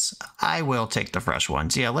ones? I will take the fresh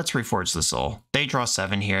ones. Yeah, let's Reforge the Soul. They draw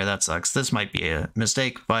 7 here. That sucks. This might be a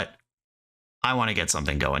mistake, but I want to get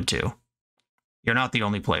something going too. You're not the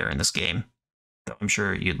only player in this game, though I'm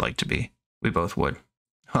sure you'd like to be. We both would.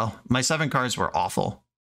 Well, my 7 cards were awful.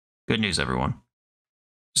 Good news, everyone.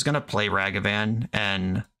 Just going to play Ragavan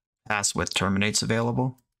and pass with Terminates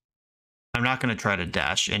available. I'm not going to try to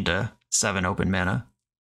dash into 7 open mana.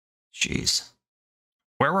 Jeez.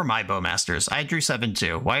 Where were my Bowmasters? I drew 7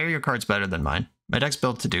 too. Why are your cards better than mine? My deck's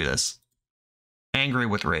built to do this. Angry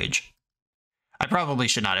with rage. I probably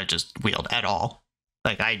should not have just wheeled at all.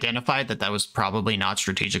 Like, I identified that that was probably not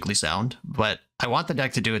strategically sound, but I want the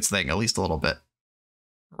deck to do its thing at least a little bit.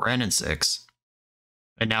 Ren and 6.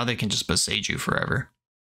 And now they can just Besage you forever.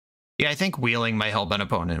 Yeah, I think wheeling my Hellbent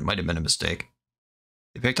opponent might have been a mistake.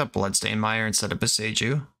 They picked up Bloodstained Mire instead of Besage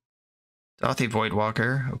you. Dothy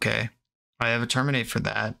Voidwalker, okay. I have a Terminate for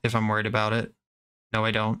that, if I'm worried about it. No, I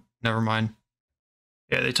don't. Never mind.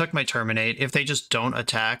 Yeah, they took my Terminate. If they just don't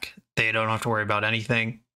attack, they don't have to worry about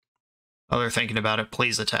anything. Oh, they're thinking about it.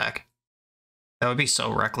 Please attack. That would be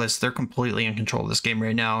so reckless. They're completely in control of this game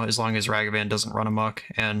right now, as long as Ragavan doesn't run amok,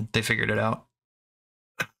 and they figured it out.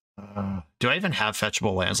 Do I even have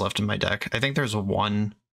fetchable lands left in my deck? I think there's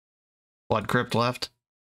one Blood Crypt left.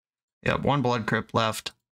 Yeah, one Blood Crypt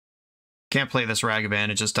left. Can't play this Ragavan,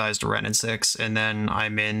 it just dies to Wrenn and 6, and then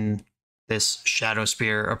I'm in this Shadow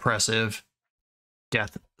Spear oppressive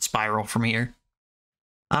death spiral from here.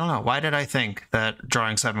 I don't know, why did I think that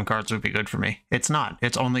drawing 7 cards would be good for me? It's not,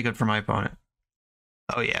 it's only good for my opponent.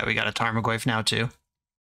 Oh yeah, we got a Tarmogoyf now too.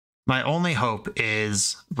 My only hope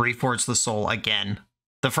is Reforge the Soul again.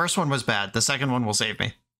 The first one was bad, the second one will save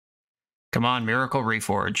me. Come on, Miracle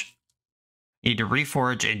Reforge. Need to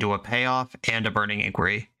Reforge into a Payoff and a Burning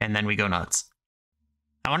Inquiry, and then we go nuts.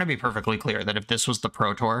 I want to be perfectly clear that if this was the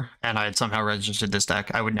Pro Tour, and I had somehow registered this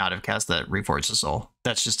deck, I would not have cast that Reforge the Soul.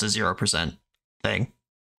 That's just a 0% thing.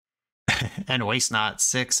 And Waste Not,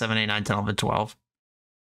 6, 7, 8, 9, 10, 11, 12.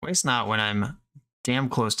 Waste Not when I'm damn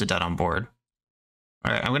close to dead on board.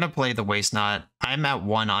 Alright, I'm going to play the Waste Not. I'm at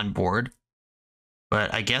 1 on board,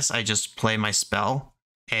 but I guess I just play my spell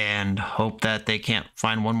and hope that they can't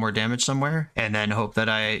find one more damage somewhere, and then hope that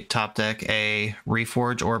I top deck a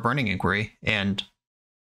Reforge or a Burning Inquiry and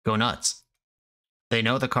go nuts. They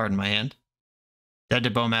know the card in my hand. Dead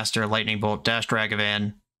to Bowmaster, Lightning Bolt, Dashed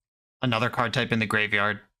Ragavan, another card type in the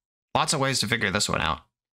graveyard. Lots of ways to figure this one out.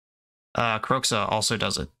 Kroxa also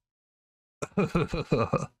does it.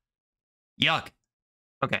 Yuck.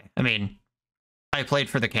 Okay, I mean, I played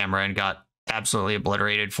for the camera and got absolutely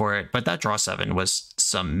obliterated for it, but that draw 7 was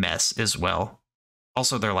some mess as well.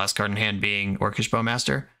 Also, their last card in hand being Orcish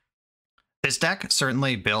Bowmaster. This deck,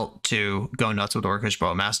 certainly built to go nuts with Orcish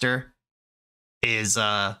Bowmaster, is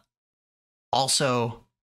also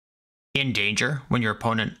in danger when your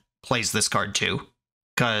opponent plays this card too,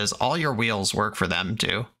 because all your wheels work for them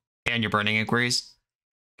too, and your Burning Inquiries.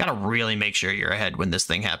 Gotta really make sure you're ahead when this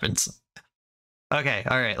thing happens. Okay,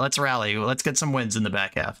 alright, let's rally. Let's get some wins in the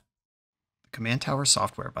back half. Command Tower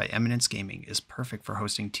software by Eminence Gaming is perfect for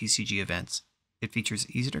hosting TCG events. It features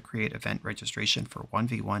easy-to-create event registration for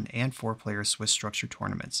 1v1 and 4-player Swiss structured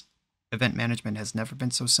tournaments. Event management has never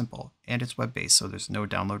been so simple, and it's web-based, so there's no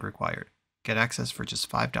download required. Get access for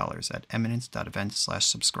just $5 at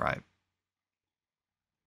eminence.event/subscribe.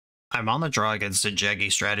 I'm on the draw against a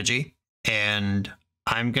Jeggy strategy, and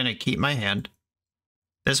I'm going to keep my hand.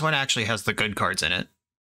 This one actually has the good cards in it.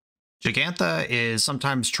 Gigantha is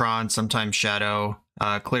sometimes Tron, sometimes Shadow.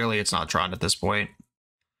 Clearly it's not Tron at this point.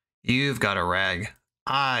 You've got a Rag.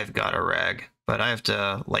 I've got a Rag, but I have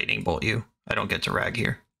to Lightning Bolt you. I don't get to Rag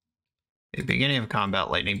here. At the beginning of combat,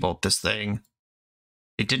 Lightning Bolt this thing.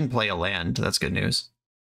 It didn't play a land. That's good news.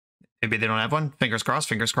 Maybe they don't have one. Fingers crossed,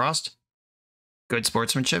 fingers crossed. Good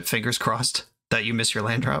sportsmanship, fingers crossed that you miss your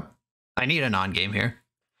land drop. I need a non-game here.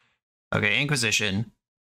 Okay, Inquisition.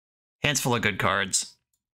 Hands full of good cards.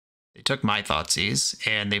 They took my Thoughtseize,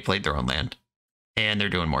 and they played their own land. And they're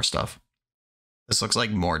doing more stuff. This looks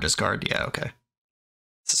like more discard. Yeah, okay.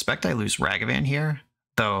 Suspect I lose Ragavan here,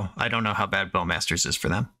 though I don't know how bad Bowmasters is for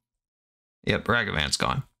them. Yep, Ragavan's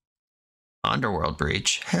gone. Underworld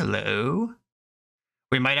Breach. Hello.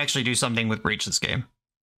 We might actually do something with Breach this game.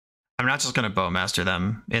 I'm not just going to Bowmaster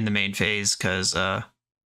them in the main phase, because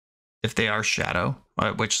if they are Shadow,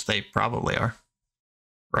 which they probably are.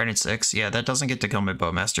 Right at 6. Yeah, that doesn't get to kill my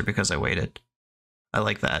Bowmaster because I waited. I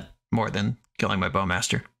like that more than killing my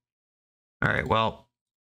Bowmaster. Alright, well,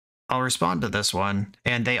 I'll respond to this one.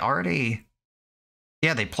 And they already...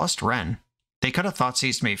 Yeah, they plussed Wrenn. They could have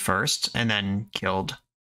Thoughtseized me first and then killed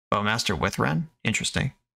Bowmaster with Wrenn.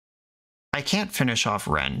 Interesting. I can't finish off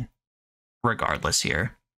Wrenn regardless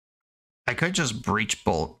here. I could just Breach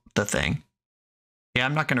Bolt the thing. Yeah,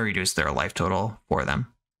 I'm not going to reduce their life total for them.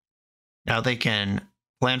 Now they can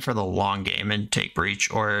plan for the long game and take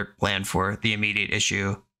Breach, or plan for the immediate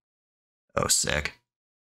issue. Oh, sick.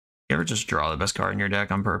 You ever just draw the best card in your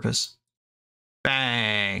deck on purpose?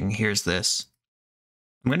 Bang! Here's this.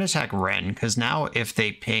 I'm going to attack Wrenn, because now if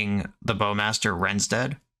they ping the Bowmaster, Wrenn's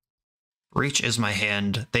dead. Breach is my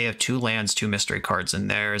hand. They have 2 lands, 2 mystery cards in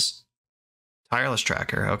theirs. Tireless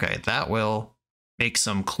Tracker. Okay, that will make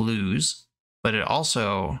some clues, but it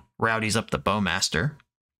also rowdies up the Bowmaster.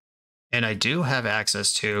 And I do have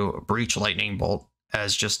access to Breach Lightning Bolt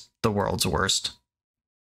as just the world's worst.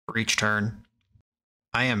 Breach turn.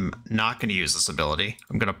 I am not going to use this ability.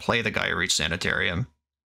 I'm going to play the Gaia Reach Sanitarium.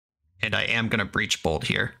 And I am going to Breach Bolt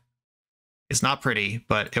here. It's not pretty,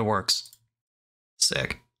 but it works.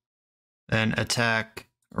 Sick. Then attack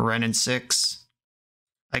Wrenn and 6.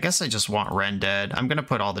 I guess I just want Ren dead. I'm going to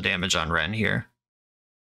put all the damage on Ren here.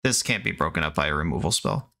 This can't be broken up by a removal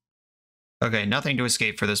spell. Okay, nothing to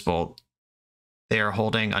escape for this bolt. They are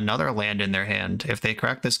holding another land in their hand. If they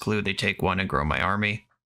crack this clue, they take 1 and grow my army.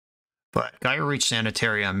 But Gaia Reach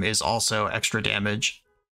Sanitarium is also extra damage.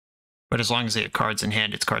 But as long as they have cards in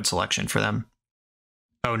hand, it's card selection for them.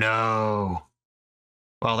 Oh no!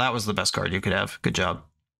 Well, that was the best card you could have. Good job.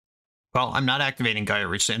 Well, I'm not activating Gaia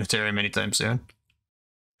Reach Sanitarium anytime soon.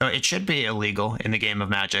 It should be illegal in the game of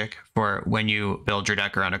Magic for when you build your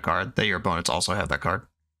deck around a card that your opponents also have that card.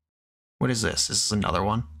 What is this? Is this another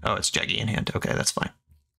one? Oh, it's Jeggy in hand. Okay, that's fine.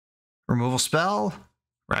 Removal spell?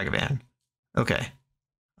 Ragavan. Okay.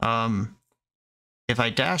 If I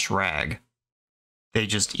dash Rag, they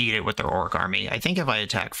just eat it with their Orc Army. I think if I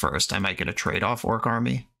attack first, I might get a trade-off Orc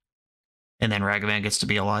Army. And then Ragavan gets to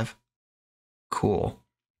be alive. Cool.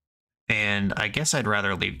 And I guess I'd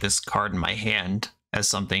rather leave this card in my hand as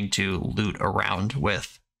something to loot around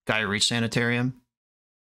with Gaia Reach Sanitarium.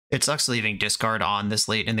 It sucks leaving discard on this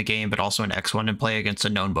late in the game, but also an X1 in play against a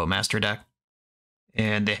known Bowmaster deck.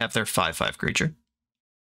 And they have their 5/5 creature.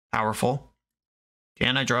 Powerful.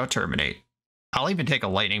 Can I draw a Terminate? I'll even take a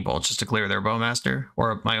Lightning Bolt just to clear their Bowmaster,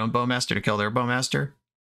 or my own Bowmaster to kill their Bowmaster.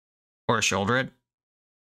 Or a Sheoldred.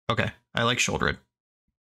 Okay, I like Sheoldred.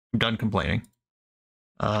 I'm done complaining.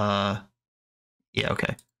 Yeah,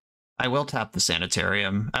 okay. I will tap the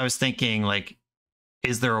Sanitarium. I was thinking, like,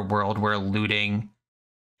 is there a world where looting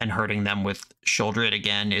and hurting them with Sheoldred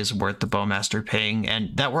again is worth the Bowmaster paying?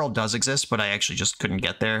 And that world does exist, but I actually just couldn't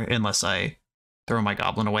get there unless I throw my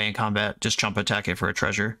Goblin away in combat, just chump attack it for a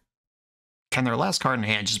treasure. Can their last card in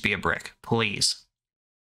hand just be a brick? Please.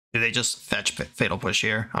 Do they just fetch Fatal Push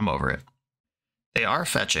here? I'm over it. They are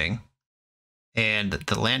fetching, and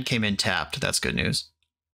the land came in tapped. That's good news.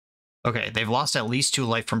 Okay, they've lost at least 2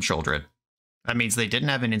 life from Sheoldred. That means they didn't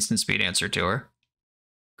have an instant speed answer to her.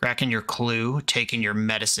 Cracking your Clue, taking your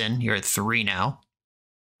Medicine. You're at 3 now.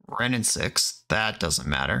 Ren and 6. That doesn't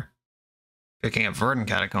matter. Picking up Verdant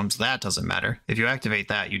Catacombs. That doesn't matter. If you activate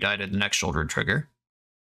that, you die to the next Sheoldred trigger.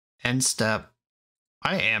 End step.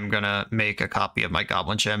 I am going to make a copy of my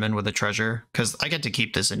Goblin Shaman with a treasure, because I get to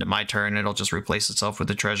keep this into my turn. It'll just replace itself with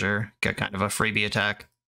the treasure. Get kind of a freebie attack.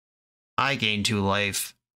 I gain 2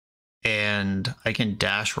 life. And I can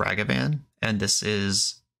dash Ragavan, and this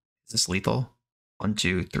is this lethal? 1,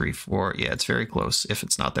 2, 3, 4. Yeah, it's very close if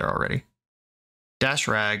it's not there already. Dash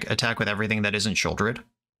Rag, attack with everything that isn't Sheoldred.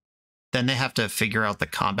 Then they have to figure out the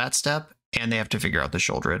combat step, and they have to figure out the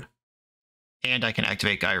Sheoldred. And I can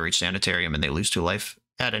activate Gaia Reach Sanitarium, and they lose 2 life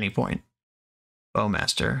at any point.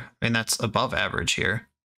 Bowmaster, and that's above average here.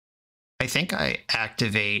 I think I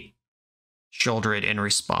activate Sheoldred in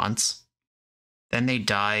response. Then they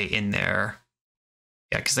die in there.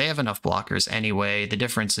 Yeah, because they have enough blockers anyway. The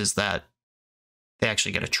difference is that they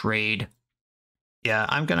actually get a trade. Yeah,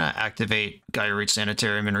 I'm going to activate Gaia Reach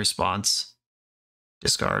Sanitarium in response.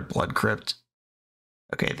 Discard Blood Crypt.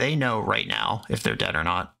 Okay, they know right now if they're dead or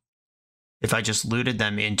not. If I just looted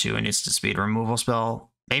them into an instant speed removal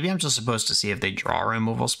spell, maybe I'm just supposed to see if they draw a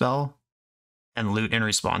removal spell and loot in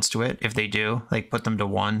response to it. If they do, like put them to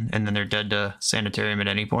 1 and then they're dead to Sanitarium at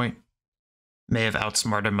any point. May have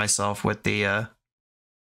outsmarted myself with the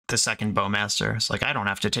second Bowmaster. It's like, I don't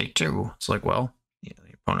have to take 2. It's like, well, yeah,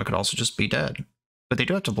 the opponent could also just be dead. But they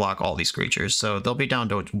do have to block all these creatures, so they'll be down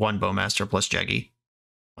to 1 Bowmaster plus Jeggy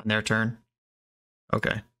on their turn.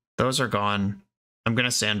 Okay, those are gone. I'm going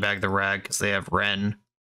to sandbag the Rag because they have Ren,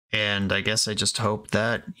 and I guess I just hope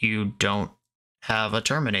that you don't have a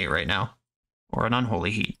Terminate right now, or an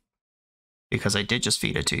Unholy Heat, because I did just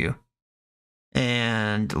feed it to you.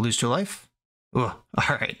 And lose 2 life? Ooh,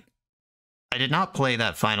 alright. I did not play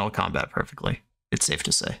that final combat perfectly, it's safe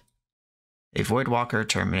to say. A Voidwalker,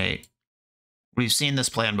 Terminate. We've seen this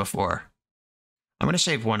plan before. I'm going to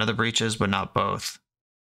save one of the breaches, but not both.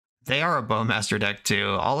 They are a Bowmaster deck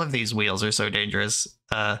too. All of these wheels are so dangerous.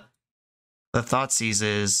 The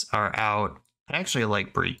Thoughtseizes are out. I actually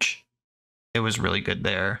like Breach. It was really good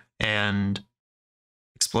there. And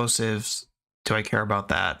Explosives, do I care about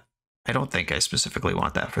that? I don't think I specifically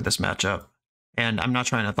want that for this matchup. And I'm not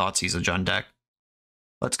trying to Thoughtseize a Jund deck.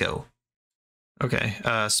 Let's go. Okay,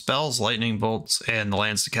 spells, lightning bolts, and the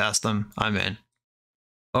lands to cast them. I'm in.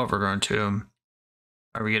 Overgrown Tomb.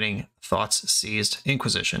 Are we getting Thoughts Seized?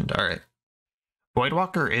 Inquisitioned. Alright.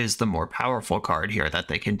 Voidwalker is the more powerful card here that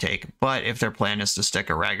they can take, but if their plan is to stick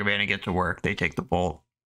a Ragavan and get to work, they take the bolt.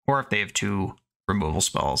 Or if they have 2 removal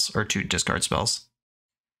spells, or 2 discard spells,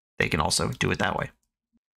 they can also do it that way.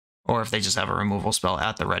 Or if they just have a removal spell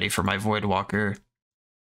at the ready for my Voidwalker.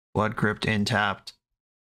 Blood Crypt in tapped.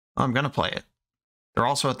 I'm going to play it. They're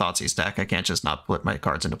also a Thoughtseize deck. I can't just not put my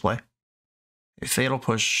cards into play. A Fatal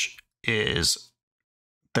Push is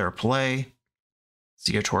their play.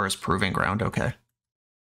 Zeotor is Proving Ground. Okay.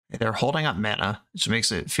 They're holding up mana, which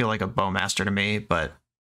makes it feel like a Bowmaster to me, but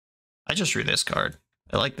I just drew this card.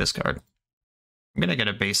 I like this card. I'm going to get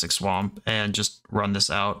a basic Swamp and just run this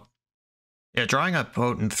out. Yeah, drawing a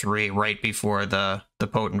Potent 3 right before the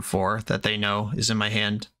Potent 4 that they know is in my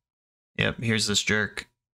hand. Yep, here's this jerk.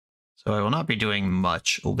 So I will not be doing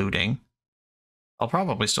much looting. I'll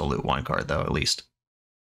probably still loot one card, though, at least.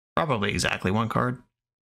 Probably exactly one card.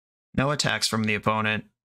 No attacks from the opponent.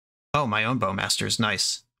 Oh, my own Bowmasters.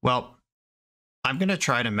 Nice. Well, I'm going to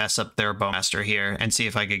try to mess up their Bowmaster here and see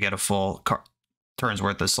if I could get a full turn's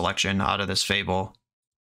worth of selection out of this Fable.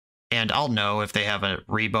 And I'll know if they have a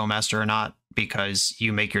re-Bowmaster or not, because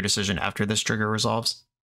you make your decision after this trigger resolves.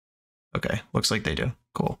 Okay, looks like they do.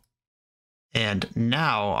 Cool. And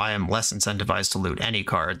now I am less incentivized to loot any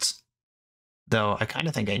cards, though I kind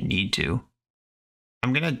of think I need to.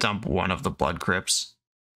 I'm going to dump one of the Blood Crypts.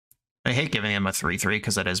 I hate giving him a 3-3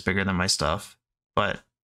 because that is bigger than my stuff, but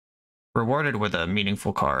rewarded with a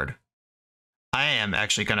meaningful card. I am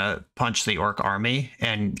actually going to punch the Orc army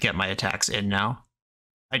and get my attacks in now.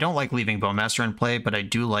 I don't like leaving Bowmaster in play, but I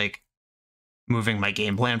do like moving my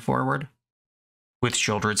game plan forward. With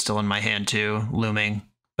Shieldred still in my hand too, looming,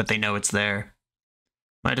 but they know it's there.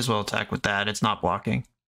 Might as well attack with that, it's not blocking.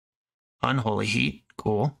 Unholy Heat,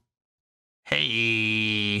 cool.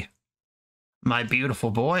 Hey, my beautiful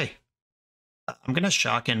boy. I'm going to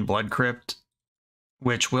shock in Blood Crypt,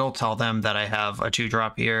 which will tell them that I have a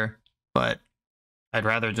 2-drop here, but I'd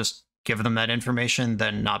rather just give them that information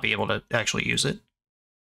than not be able to actually use it.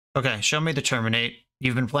 Okay, show me the Terminate.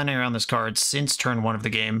 You've been planning around this card since turn 1 of the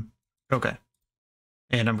game. Okay.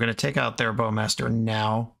 And I'm going to take out their Bowmaster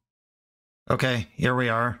now. Okay, here we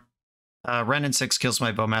are. Ren and 6 kills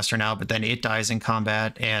my Bowmaster now, but then it dies in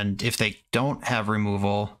combat, and if they don't have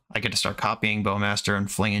removal, I get to start copying Bowmaster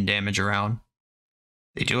and flinging damage around.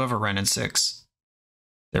 They do have a Ren and 6.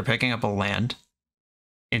 They're picking up a land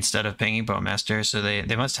instead of pinging Bowmaster, so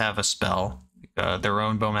they must have a spell, their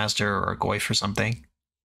own Bowmaster or a Goyf or something.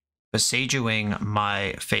 Besageing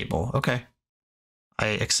my Fable. Okay. I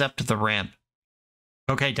accept the ramp.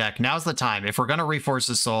 Okay, deck, now's the time. If we're going to Reforge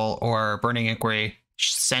the Soul or Burning Inquiry,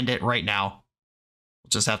 send it right now. We'll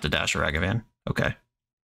just have to dash a Ragavan. Okay.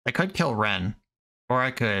 I could kill Ren, or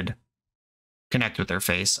I could connect with their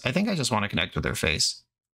face. I think I just want to connect with their face.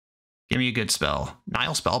 Give me a good spell.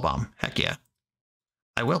 Nile Spellbomb. Heck yeah.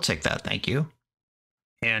 I will take that, thank you.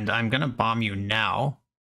 And I'm going to bomb you now,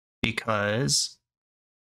 because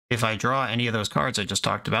if I draw any of those cards I just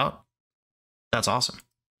talked about, that's awesome.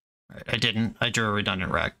 I didn't. I drew a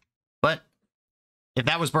redundant rag. But if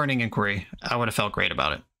that was Burning Inquiry, I would have felt great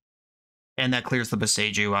about it. And that clears the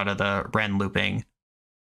Beseiju out of the Ren looping.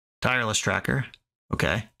 Tireless Tracker.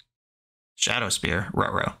 Okay. Shadow Spear.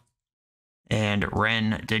 Ruh-roh. And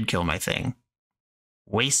Ren did kill my thing.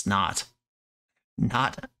 Waste not.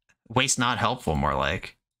 Waste not helpful, more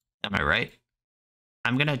like. Am I right?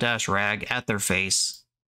 I'm going to dash Rag at their face.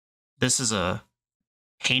 This is a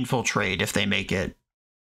painful trade if they make it.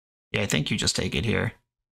 Yeah, I think you just take it here.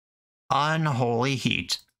 Unholy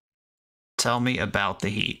Heat. Tell me about the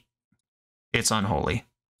heat. It's unholy.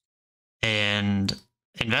 And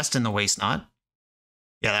invest in the Waste Not.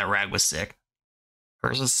 Yeah, that Rag was sick.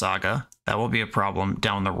 Versus Saga. That will be a problem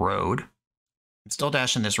down the road. I'm still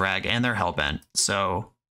dashing this Rag and they're Hellbent,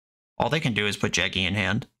 so all they can do is put Jeggy in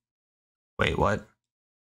hand. Wait, what?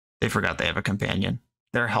 They forgot they have a companion.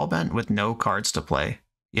 They're Hellbent with no cards to play.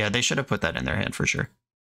 Yeah, they should have put that in their hand for sure.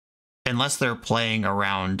 Unless they're playing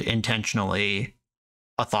around intentionally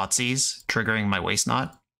a Thoughtseize, triggering my Waste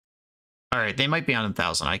Not. Alright, they might be on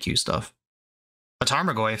 1000 IQ stuff. A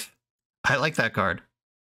Tarmogoyf. I like that card.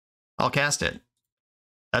 I'll cast it.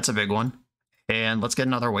 That's a big one. And let's get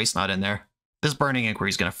another Waste Not in there. This Burning Inquiry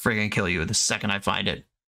is going to friggin' kill you the second I find it.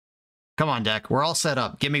 Come on, deck. We're all set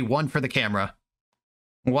up. Give me one for the camera.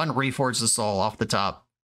 One Reforge the Soul off the top.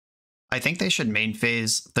 I think they should main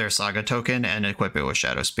phase their Saga token and equip it with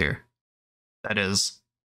Shadow Spear. That is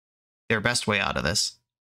their best way out of this.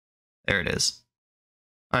 There it is.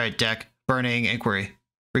 Alright, deck. Burning Inquiry.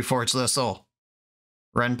 Reforge the Soul.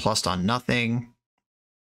 Ren plus on nothing.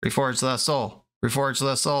 Reforge the Soul. Reforge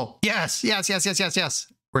the Soul. Yes! Yes, yes, yes, yes,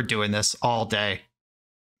 yes! We're doing this all day.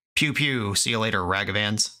 Pew pew. See you later,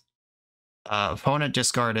 Ragavans. Opponent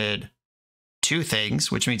discarded 2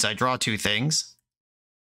 things, which means I draw 2 things.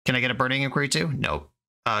 Can I get a Burning Inquiry too? Nope.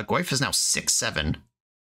 Goyf is now 6/7.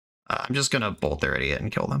 I'm just gonna bolt their idiot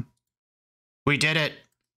and kill them. We did it!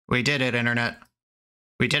 We did it, Internet.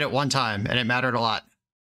 We did it one time, and it mattered a lot.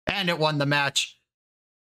 And it won the match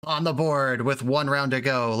on the board with 1 round to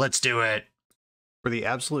go. Let's do it. For the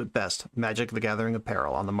absolute best Magic the Gathering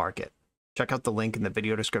apparel on the market, check out the link in the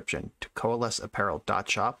video description to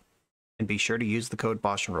coalesceapparel.shop, and be sure to use the code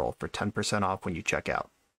BoshNRoll for 10% off when you check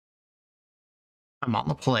out. I'm on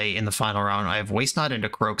the play in the final round. I have Waste Not into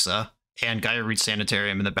Kroxa and Gaia Root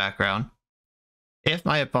Sanitarium in the background. If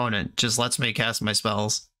my opponent just lets me cast my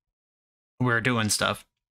spells, we're doing stuff.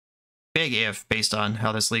 Big if, based on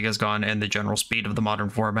how this league has gone and the general speed of the modern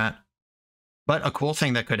format. But a cool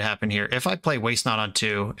thing that could happen here, if I play Waste Not on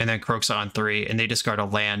 2 and then Kroxa on 3 and they discard a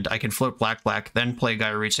land, I can float black, then play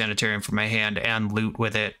Gaia Root Sanitarium from my hand and loot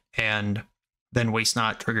with it, and then Waste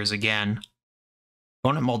Not triggers again.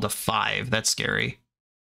 Opponent mulled to 5, that's scary.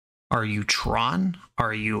 Are you Tron?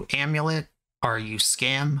 Are you Amulet? Are you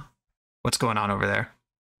Scam? What's going on over there?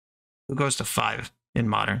 Who goes to 5 in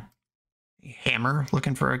Modern? Hammer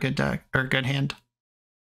looking for a good deck, or a good hand?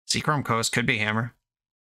 Seachrome Coast could be Hammer.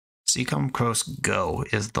 Seachrome Coast Go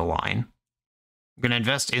is the line. I'm going to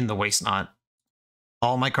invest in the Waste Not.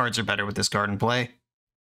 All my cards are better with this card in play.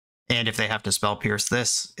 And if they have to spell pierce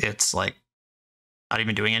this, it's like not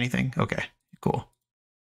even doing anything. Okay, cool.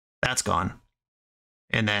 That's gone.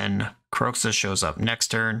 And then Kroxa shows up next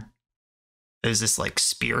turn. Is this like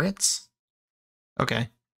spirits? Okay.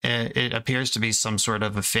 It appears to be some sort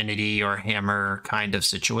of affinity or hammer kind of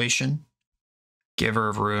situation. Giver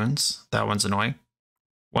of Runes. That one's annoying.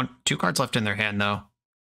 2 cards left in their hand, though.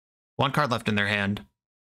 1 card left in their hand.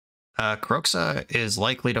 Kroxa is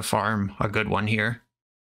likely to farm a good one here.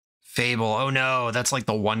 Fable. Oh no, that's like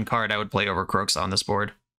the 1 card I would play over Kroxa on this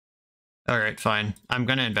board. Alright, fine. I'm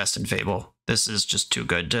going to invest in Fable. This is just too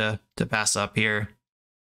good to pass up here.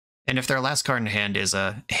 And if their last card in hand is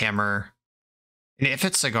a hammer, and if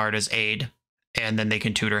it's Sigarda's Aid, and then they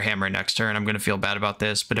can tutor hammer next turn, I'm going to feel bad about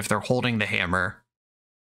this. But if they're holding the hammer,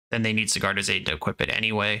 then they need Sigarda's Aid to equip it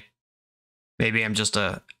anyway. Maybe I'm just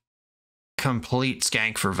a complete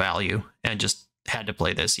skank for value and just had to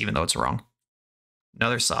play this even though it's wrong.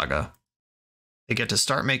 Another Saga. They get to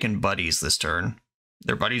start making buddies this turn.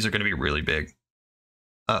 Their buddies are going to be really big.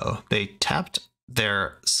 Uh-oh, they tapped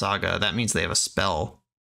their Saga. That means they have a spell.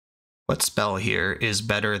 What spell here is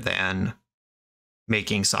better than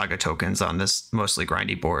making Saga tokens on this mostly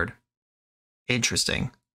grindy board?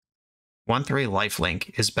 Interesting. 1/3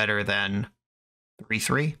 lifelink is better than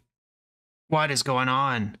 3/3? What is going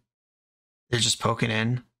on? They're just poking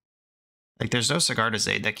in. Like, there's no Sigarda's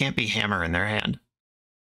Aid. That can't be hammer in their hand.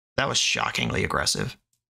 That was shockingly aggressive.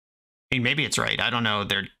 I mean, maybe it's right. I don't know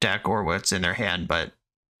their deck or what's in their hand, but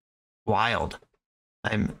wild.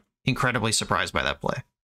 I'm incredibly surprised by that play.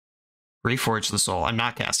 Reforge the Soul. I'm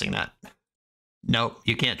not casting that. Nope,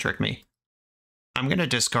 you can't trick me. I'm going to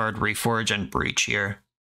discard Reforge and Breach here.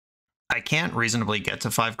 I can't reasonably get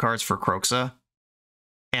to 5 cards for Kroxa,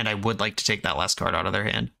 and I would like to take that last card out of their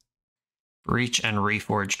hand. Breach and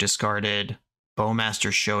Reforge discarded.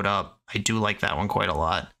 Bowmasters showed up. I do like that one quite a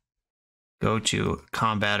lot. Go to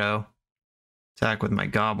Combato. Attack with my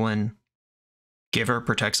Goblin. Giver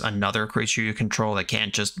protects another creature you control that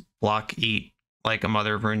can't just block, eat like a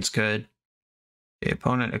Mother of Runes could. The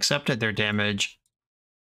opponent accepted their damage.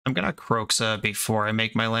 I'm going to Kroxa before I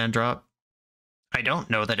make my land drop. I don't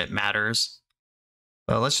know that it matters.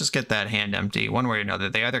 But let's just get that hand empty. One way or another,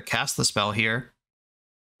 they either cast the spell here.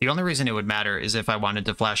 The only reason it would matter is if I wanted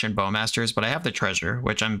to flash in Bowmasters, but I have the treasure,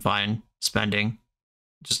 which I'm fine spending.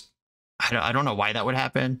 Just, I don't know why that would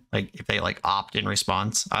happen. Like, if they, like, opt in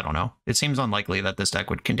response, I don't know. It seems unlikely that this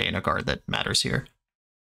deck would contain a card that matters here.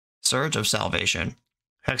 Surge of Salvation.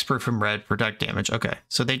 Hexproof from red, protect damage. Okay,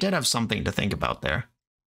 so they did have something to think about there.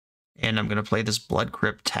 And I'm going to play this Blood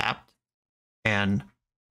Crypt tapped and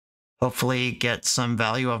hopefully get some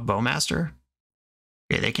value of Bowmaster.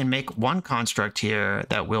 Okay, they can make 1 construct here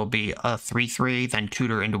that will be a 3/3, then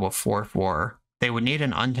tutor into a 4/4. They would need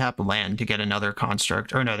an untapped land to get another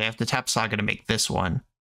construct. Or no, they have to tap Saga to make this one.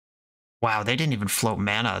 Wow, they didn't even float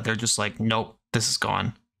mana. They're just like, nope, this is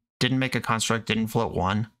gone. Didn't make a construct, didn't float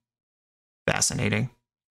 1. Fascinating.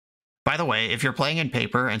 By the way, if you're playing in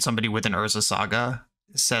paper and somebody with an Urza Saga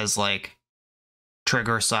says, like,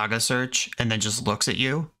 trigger Saga search, and then just looks at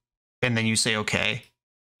you, and then you say okay,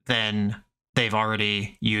 then they've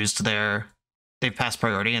already used they've passed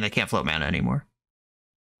priority and they can't float mana anymore.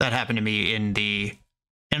 That happened to me in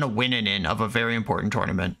a win-in of a very important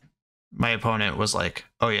tournament. My opponent was like,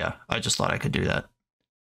 oh yeah, I just thought I could do that.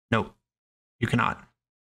 Nope, you cannot.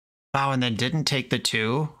 Wow, and then didn't take the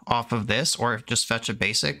 2 off of this, or just fetch a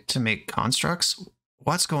basic to make constructs?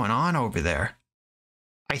 What's going on over there?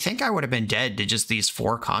 I think I would have been dead to just these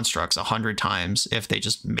 4 constructs 100 times if they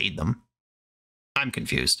just made them. I'm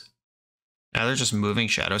confused. Now they're just moving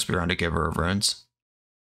Shadow Spear onto Giver of Runes.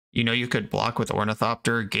 You know you could block with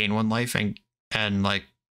Ornithopter, gain 1 life, and like,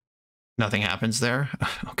 nothing happens there?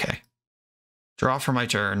 Okay. Draw for my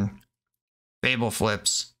turn. Fable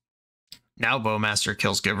flips. Now Bowmaster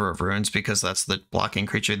kills Giver of Runes because that's the blocking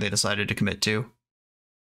creature they decided to commit to.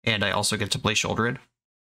 And I also get to play Sheoldred.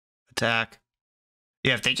 Attack.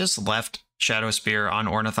 Yeah, if they just left Shadow Spear on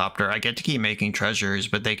Ornithopter, I get to keep making treasures,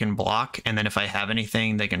 but they can block, and then if I have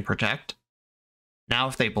anything, they can protect. Now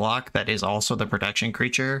if they block, that is also the protection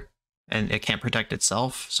creature, and it can't protect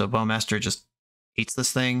itself, so Bowmaster just eats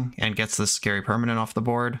this thing and gets this scary permanent off the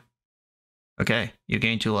board. Okay, you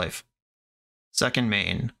gain 2 life. Second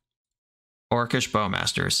main. Orcish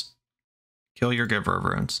Bowmasters. Kill your Giver of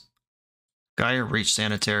Runes. Gaia Reach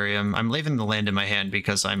Sanitarium. I'm leaving the land in my hand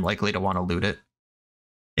because I'm likely to want to loot it.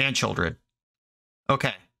 And Sheoldred.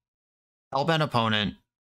 Okay. Hellbent opponent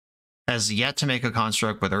has yet to make a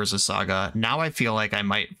construct with Urza Saga. Now I feel like I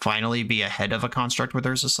might finally be ahead of a construct with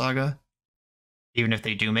Urza Saga. Even if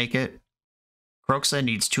they do make it. Kroxa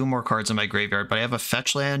needs 2 more cards in my graveyard, but I have a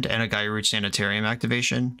fetch land and a Gaia Reach Sanitarium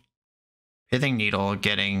activation. Pithing Needle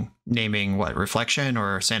naming what, Reflection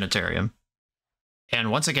or Sanitarium.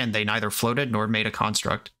 And once again, they neither floated nor made a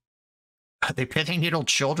construct. They Pithing Needled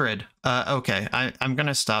Sheoldred. Okay, I'm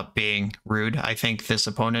gonna stop being rude. I think this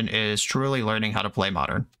opponent is truly learning how to play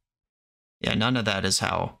Modern. Yeah, none of that is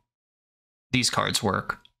how these cards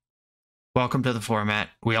work. Welcome to the format.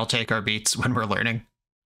 We all take our beats when we're learning.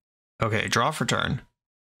 Okay, draw for turn.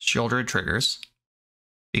 Sheoldred triggers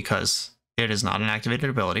because it is not an activated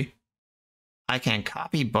ability. I can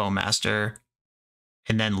copy Bowmaster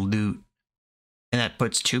and then loot, and that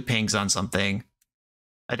puts 2 pings on something.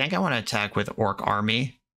 I think I want to attack with Orc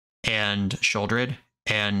Army and Sheoldred,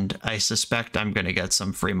 and I suspect I'm going to get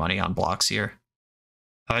some free money on blocks here.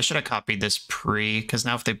 Oh, I should have copied this because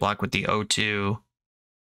now if they block with the O2...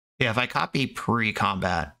 Yeah, if I copy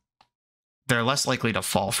pre-combat, they're less likely to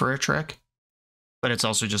fall for a trick, but it's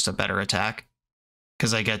also just a better attack,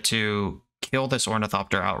 because I get to kill this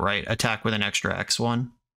Ornithopter outright, attack with an extra X1.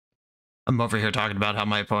 I'm over here talking about how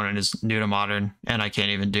my opponent is new to Modern, and I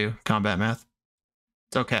can't even do combat math.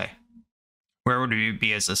 It's okay. Where would we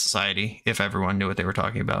be as a society if everyone knew what they were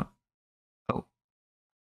talking about? Oh.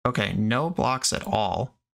 Okay, no blocks at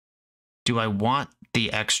all. Do I want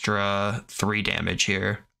the extra 3 damage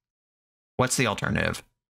here? What's the alternative?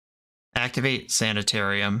 Activate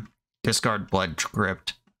Sanitarium, discard Blood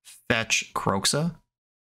Crypt, fetch Kroxa?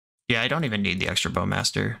 Yeah, I don't even need the extra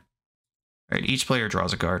Bowmaster. Alright, each player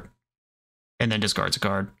draws a card, and then discards a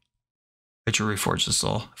card. I should Reforge the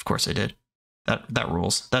Soul. Of course I did. That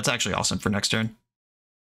rules. That's actually awesome for next turn.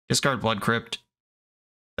 Discard Blood Crypt.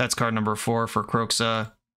 That's card number 4 for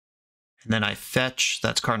Kroxa. And then I fetch.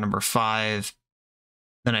 That's card number 5.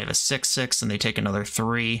 Then I have a 6/6, and they take another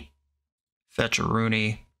 3. Fetch a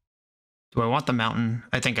Rooney. Do I want the Mountain?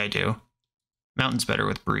 I think I do. Mountain's better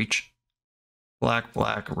with Breach. Black,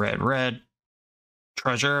 black, red, red.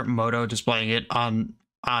 Treasure, Moto displaying it in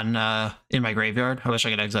my graveyard. I wish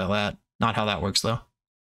I could exile that. Not how that works, though.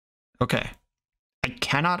 Okay. I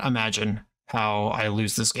cannot imagine how I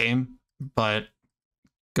lose this game, but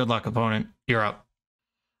good luck, opponent. You're up.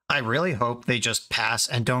 I really hope they just pass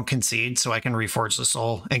and don't concede so I can Reforge the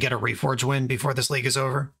Soul and get a Reforge win before this league is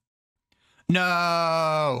over.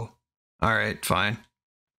 No! Alright, fine.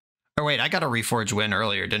 Oh wait, I got a Reforge win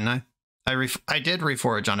earlier, didn't I? I did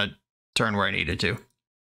Reforge on a turn where I needed to.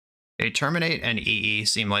 Okay, Terminate and EE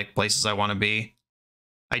seem like places I want to be.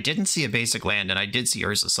 I didn't see a basic land, and I did see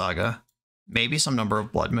Urza Saga. Maybe some number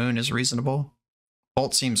of Blood Moon is reasonable.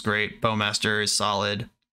 Bolt seems great. Bowmaster is solid.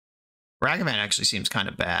 Ragavan actually seems kind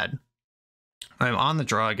of bad. I'm on the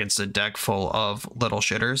draw against a deck full of little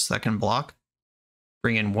shitters that can block.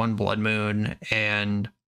 Bring in 1 Blood Moon, and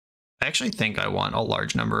I actually think I want a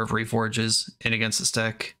large number of Reforges in against this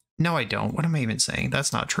deck. No, I don't. What am I even saying?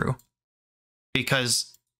 That's not true.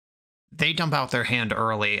 Because they dump out their hand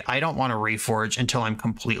early. I don't want to Reforge until I'm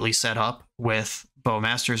completely set up with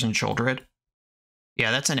Bowmasters and Sheoldred.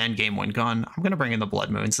 Yeah, that's an endgame win gun. I'm going to bring in the Blood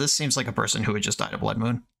Moons. This seems like a person who would just die to Blood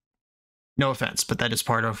Moon. No offense, but that is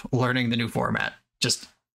part of learning the new format. Just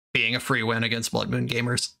being a free win against Blood Moon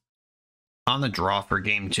gamers. On the draw for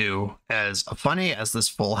game 2, as funny as this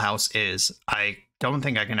full house is, I don't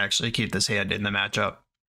think I can actually keep this hand in the matchup.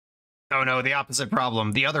 Oh no, the opposite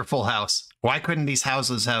problem. The other full house. Why couldn't these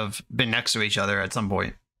houses have been next to each other at some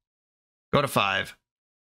point? Go to 5.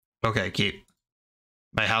 Okay, keep.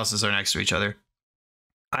 My houses are next to each other.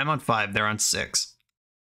 I'm on 5, they're on 6.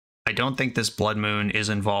 I don't think this Blood Moon is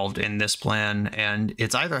involved in this plan, and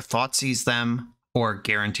it's either Thoughtseize them or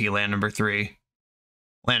guarantee land number 3.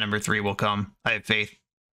 Land number 3 will come. I have faith.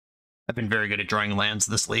 I've been very good at drawing lands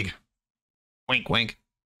this league. Wink, wink.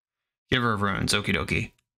 Giver of Runes, okie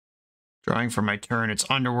dokie. Drawing for my turn, it's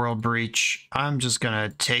Underworld Breach. I'm just gonna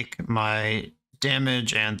take my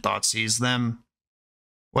damage and Thoughtseize them.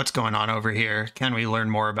 What's going on over here? Can we learn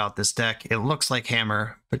more about this deck? It looks like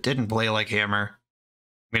Hammer, but didn't play like Hammer.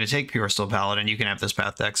 I'm gonna take Pure Steel Paladin. You can have this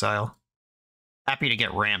Path to Exile. Happy to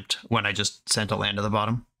get ramped when I just sent a land to the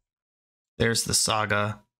bottom. There's the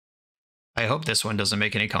Saga. I hope this one doesn't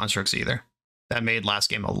make any constructs either. That made last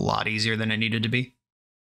game a lot easier than it needed to be.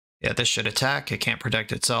 Yeah, this should attack. It can't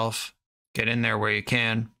protect itself. Get in there where you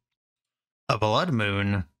can. A Blood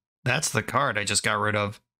Moon. That's the card I just got rid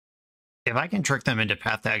of. If I can trick them into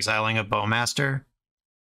Path to Exiling a Bowmaster,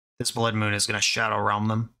 this Blood Moon is going to Shadow Realm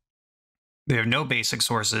them. They have no basic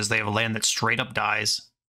sources. They have a land that straight up dies.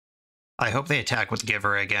 I hope they attack with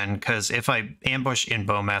Giver again, because if I ambush in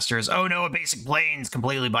Bowmasters... Oh no, a basic Plains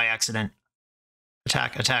completely by accident.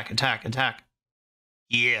 Attack, attack, attack, attack.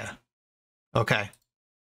 Yeah. Okay.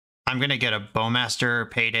 I'm going to get a Bowmaster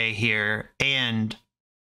payday here, and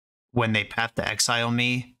when they Path to Exile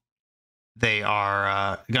me, they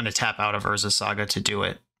are going to tap out of Urza's Saga to do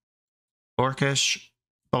it. Orcish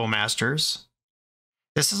Bowmasters.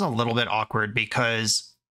 This is a little bit awkward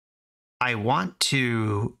because I want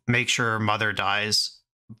to make sure Mother dies,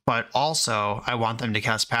 but also I want them to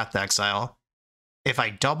cast Path to Exile. If I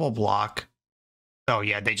double block... Oh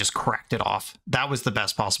yeah, they just cracked it off. That was the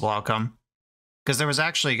best possible outcome. Because there was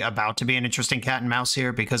actually about to be an interesting cat and mouse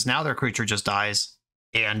here, because now their creature just dies,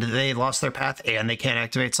 and they lost their path, and they can't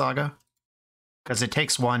activate Saga. Because it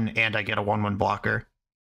takes 1, and I get a 1/1 blocker.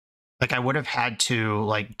 Like, I would have had to,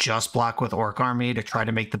 like, just block with Orc Army to try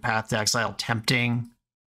to make the Path to Exile tempting.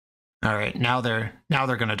 Alright, now they're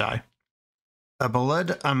gonna die. A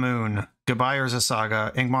Blood Moon. Goodbye Urza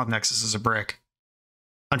Saga. Inkmoth Nexus is a brick.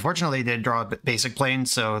 Unfortunately, they did draw a basic plane,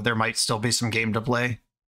 so there might still be some game to play.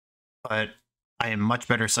 But I am much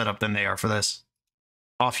better set up than they are for this.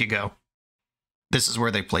 Off you go. This is where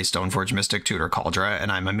they play Stoneforge Mystic, Tutor Cauldron,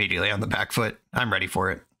 and I'm immediately on the back foot. I'm ready for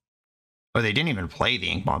it. Oh, they didn't even play the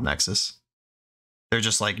Inkmoth Nexus. They're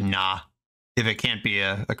just like, nah. If it can't be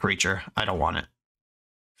a creature, I don't want it.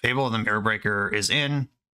 Fable of the Mirrorbreaker is in.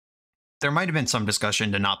 There might have been some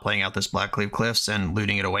discussion to not playing out this Blackcleave Cliffs and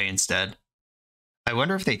looting it away instead. I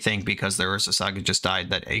wonder if they think because their Urza Saga just died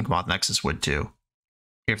that Inkmoth Nexus would too.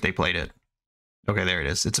 If they played it. Okay, there it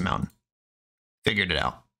is. It's a mountain. Figured it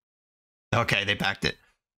out. Okay, they backed it.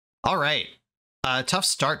 All right. Tough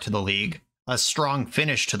start to the league. A strong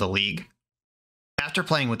finish to the league. After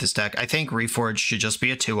playing with this deck, I think Reforge should just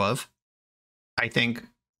be a 2-of. I think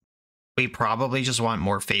we probably just want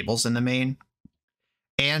more Fables in the main.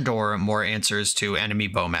 And or more answers to enemy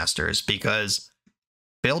Bowmasters, because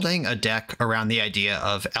building a deck around the idea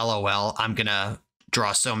of LOL, I'm going to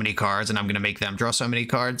draw so many cards and I'm going to make them draw so many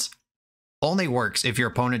cards, only works if your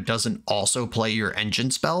opponent doesn't also play your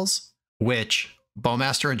engine spells, which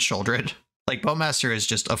Bowmaster and Sheoldred, like Bowmaster is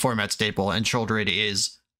just a format staple and Sheoldred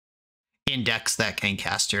is in decks that can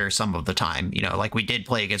cast her some of the time. You know, like we did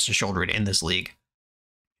play against a Sheoldred in this league.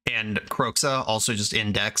 And Kroxa also just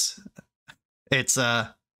in decks. It's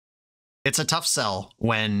a tough sell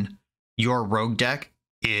when your rogue deck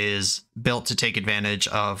is built to take advantage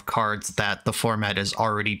of cards that the format is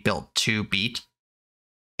already built to beat.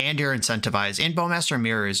 And you're incentivized. In Bowmaster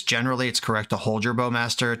Mirrors, generally it's correct to hold your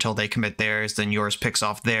Bowmaster till they commit theirs, then yours picks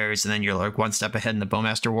off theirs, and then you're like one step ahead in the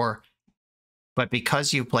Bowmaster war. But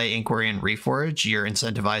because you play Inquiry and Reforge, you're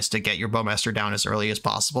incentivized to get your Bowmaster down as early as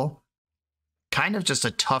possible. Kind of just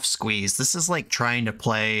a tough squeeze. This is like trying to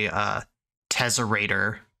play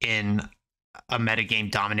Tezzerator in a metagame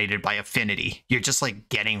dominated by Affinity. You're just like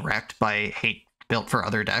getting wrecked by hate built for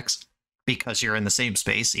other decks because you're in the same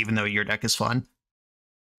space, even though your deck is fun.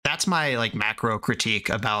 That's my like macro critique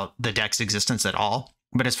about the deck's existence at all.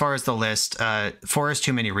 But as far as the list, 4 is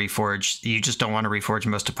too many Reforge. You just don't want to Reforge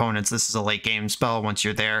most opponents. This is a late game spell once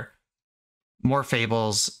you're there. More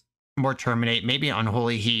Fables, more Terminate, maybe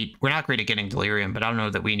Unholy Heat. We're not great at getting Delirium, but I don't know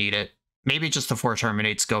that we need it. Maybe just the 4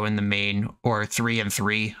 Terminates go in the main, or 3 and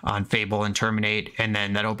 3 on Fable and Terminate, and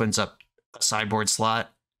then that opens up a sideboard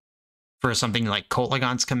slot for something like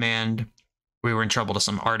Kolaghan's Command. We were in trouble to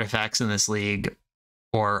some artifacts in this league,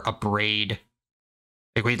 or a Braid.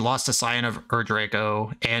 Like, we lost a Scion of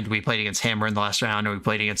Urdraco, and we played against Hammer in the last round, and we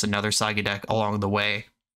played against another Saga deck along the way.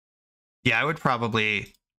 Yeah, I would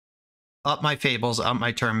probably up my Fables, up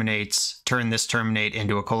my Terminates, turn this Terminate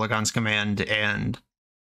into a Kolaghan's Command, and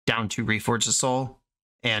down to Reforge the Soul,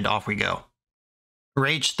 and off we go.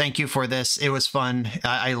 Rage, thank you for this. It was fun.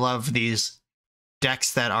 I love these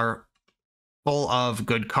decks that are full of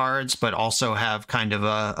good cards, but also have kind of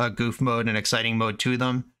a goof mode and exciting mode to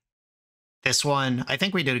them. This one, I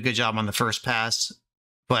think we did a good job on the first pass,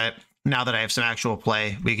 but now that I have some actual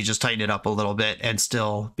play, we could just tighten it up a little bit and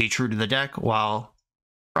still be true to the deck while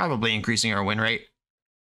probably increasing our win rate.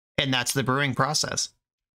 And that's the brewing process.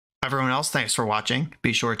 Everyone else, thanks for watching.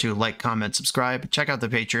 Be sure to like, comment, subscribe, check out the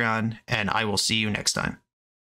Patreon, and I will see you next time.